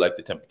degree like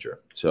the temperature.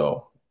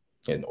 So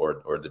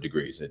or the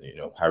degrees, and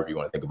however you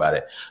want to think about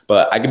it.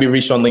 But I can be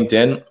reached on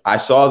LinkedIn. I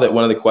saw that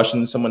one of the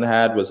questions someone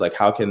had was like,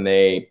 how can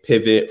they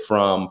pivot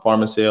from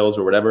pharma sales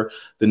or whatever?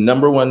 The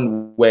number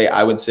one way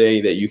I would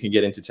say that you can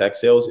get into tech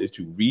sales is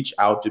to reach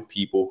out to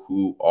people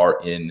who are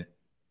in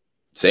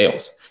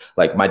sales.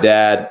 Like my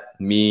dad,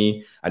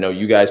 me, I know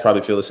you guys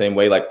probably feel the same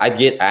way. Like I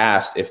get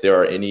asked if there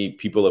are any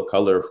people of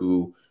color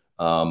who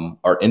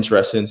are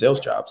interested in sales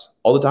jobs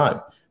all the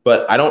time.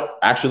 But I don't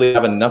actually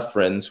have enough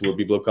friends who are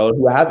people of color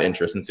who have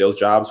interest in sales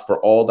jobs for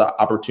all the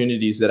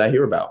opportunities that I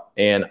hear about.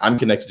 And I'm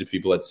connected to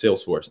people at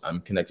Salesforce. I'm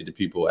connected to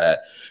people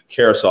at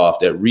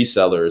Caresoft, at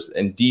resellers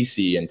in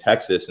DC and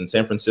Texas and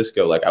San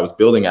Francisco. Like I was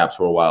building apps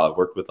for a while. I've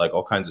worked with like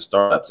all kinds of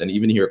startups and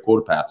even here at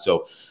QuotaPath.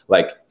 So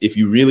like if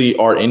you really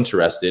are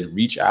interested,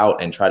 reach out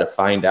and try to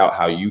find out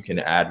how you can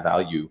add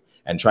value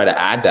and try to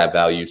add that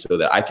value so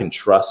that I can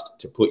trust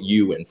to put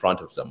you in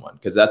front of someone.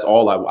 Because that's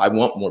all I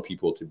want more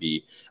people to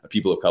be,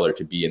 people of color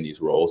to be in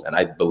these roles. And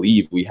I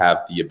believe we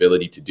have the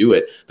ability to do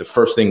it. The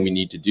first thing we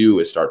need to do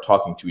is start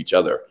talking to each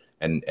other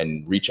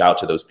and reach out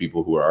to those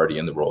people who are already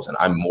in the roles. And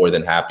I'm more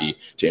than happy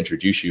to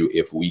introduce you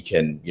if we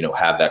can,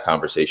 have that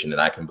conversation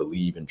and I can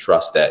believe and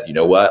trust that,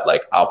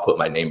 like I'll put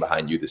my name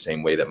behind you the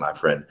same way that my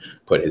friend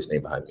put his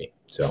name behind me.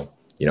 So,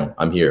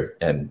 I'm here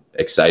and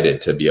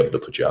excited to be able to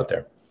put you out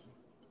there.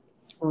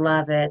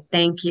 Love it.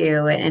 Thank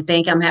you. And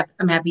I'm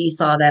happy you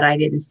saw that. I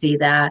didn't see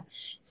that.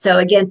 So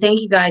again, thank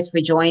you guys for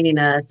joining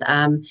us.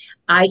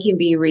 I can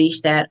be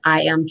reached at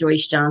I am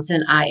Joyce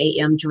Johnson,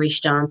 IAM Joyce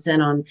Johnson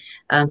on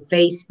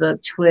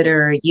Facebook,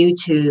 Twitter,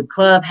 YouTube,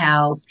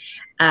 Clubhouse.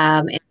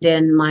 And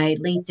then my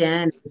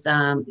LinkedIn is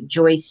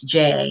Joyce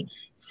J.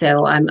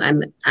 So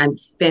I'm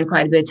spend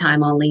quite a bit of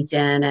time on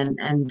LinkedIn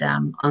and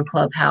on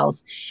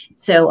Clubhouse.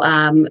 So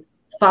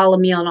follow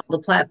me on all the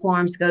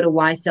platforms. Go to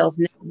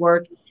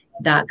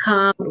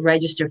YSalesNetwork.com,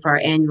 register for our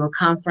annual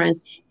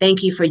conference.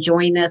 Thank you for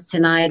joining us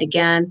tonight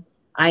again.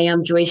 I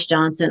am Joyce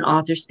Johnson,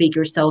 author,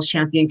 speaker, sales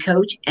champion,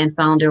 coach, and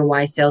founder of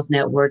Y Sales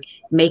Network.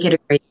 Make it a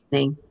great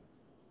thing.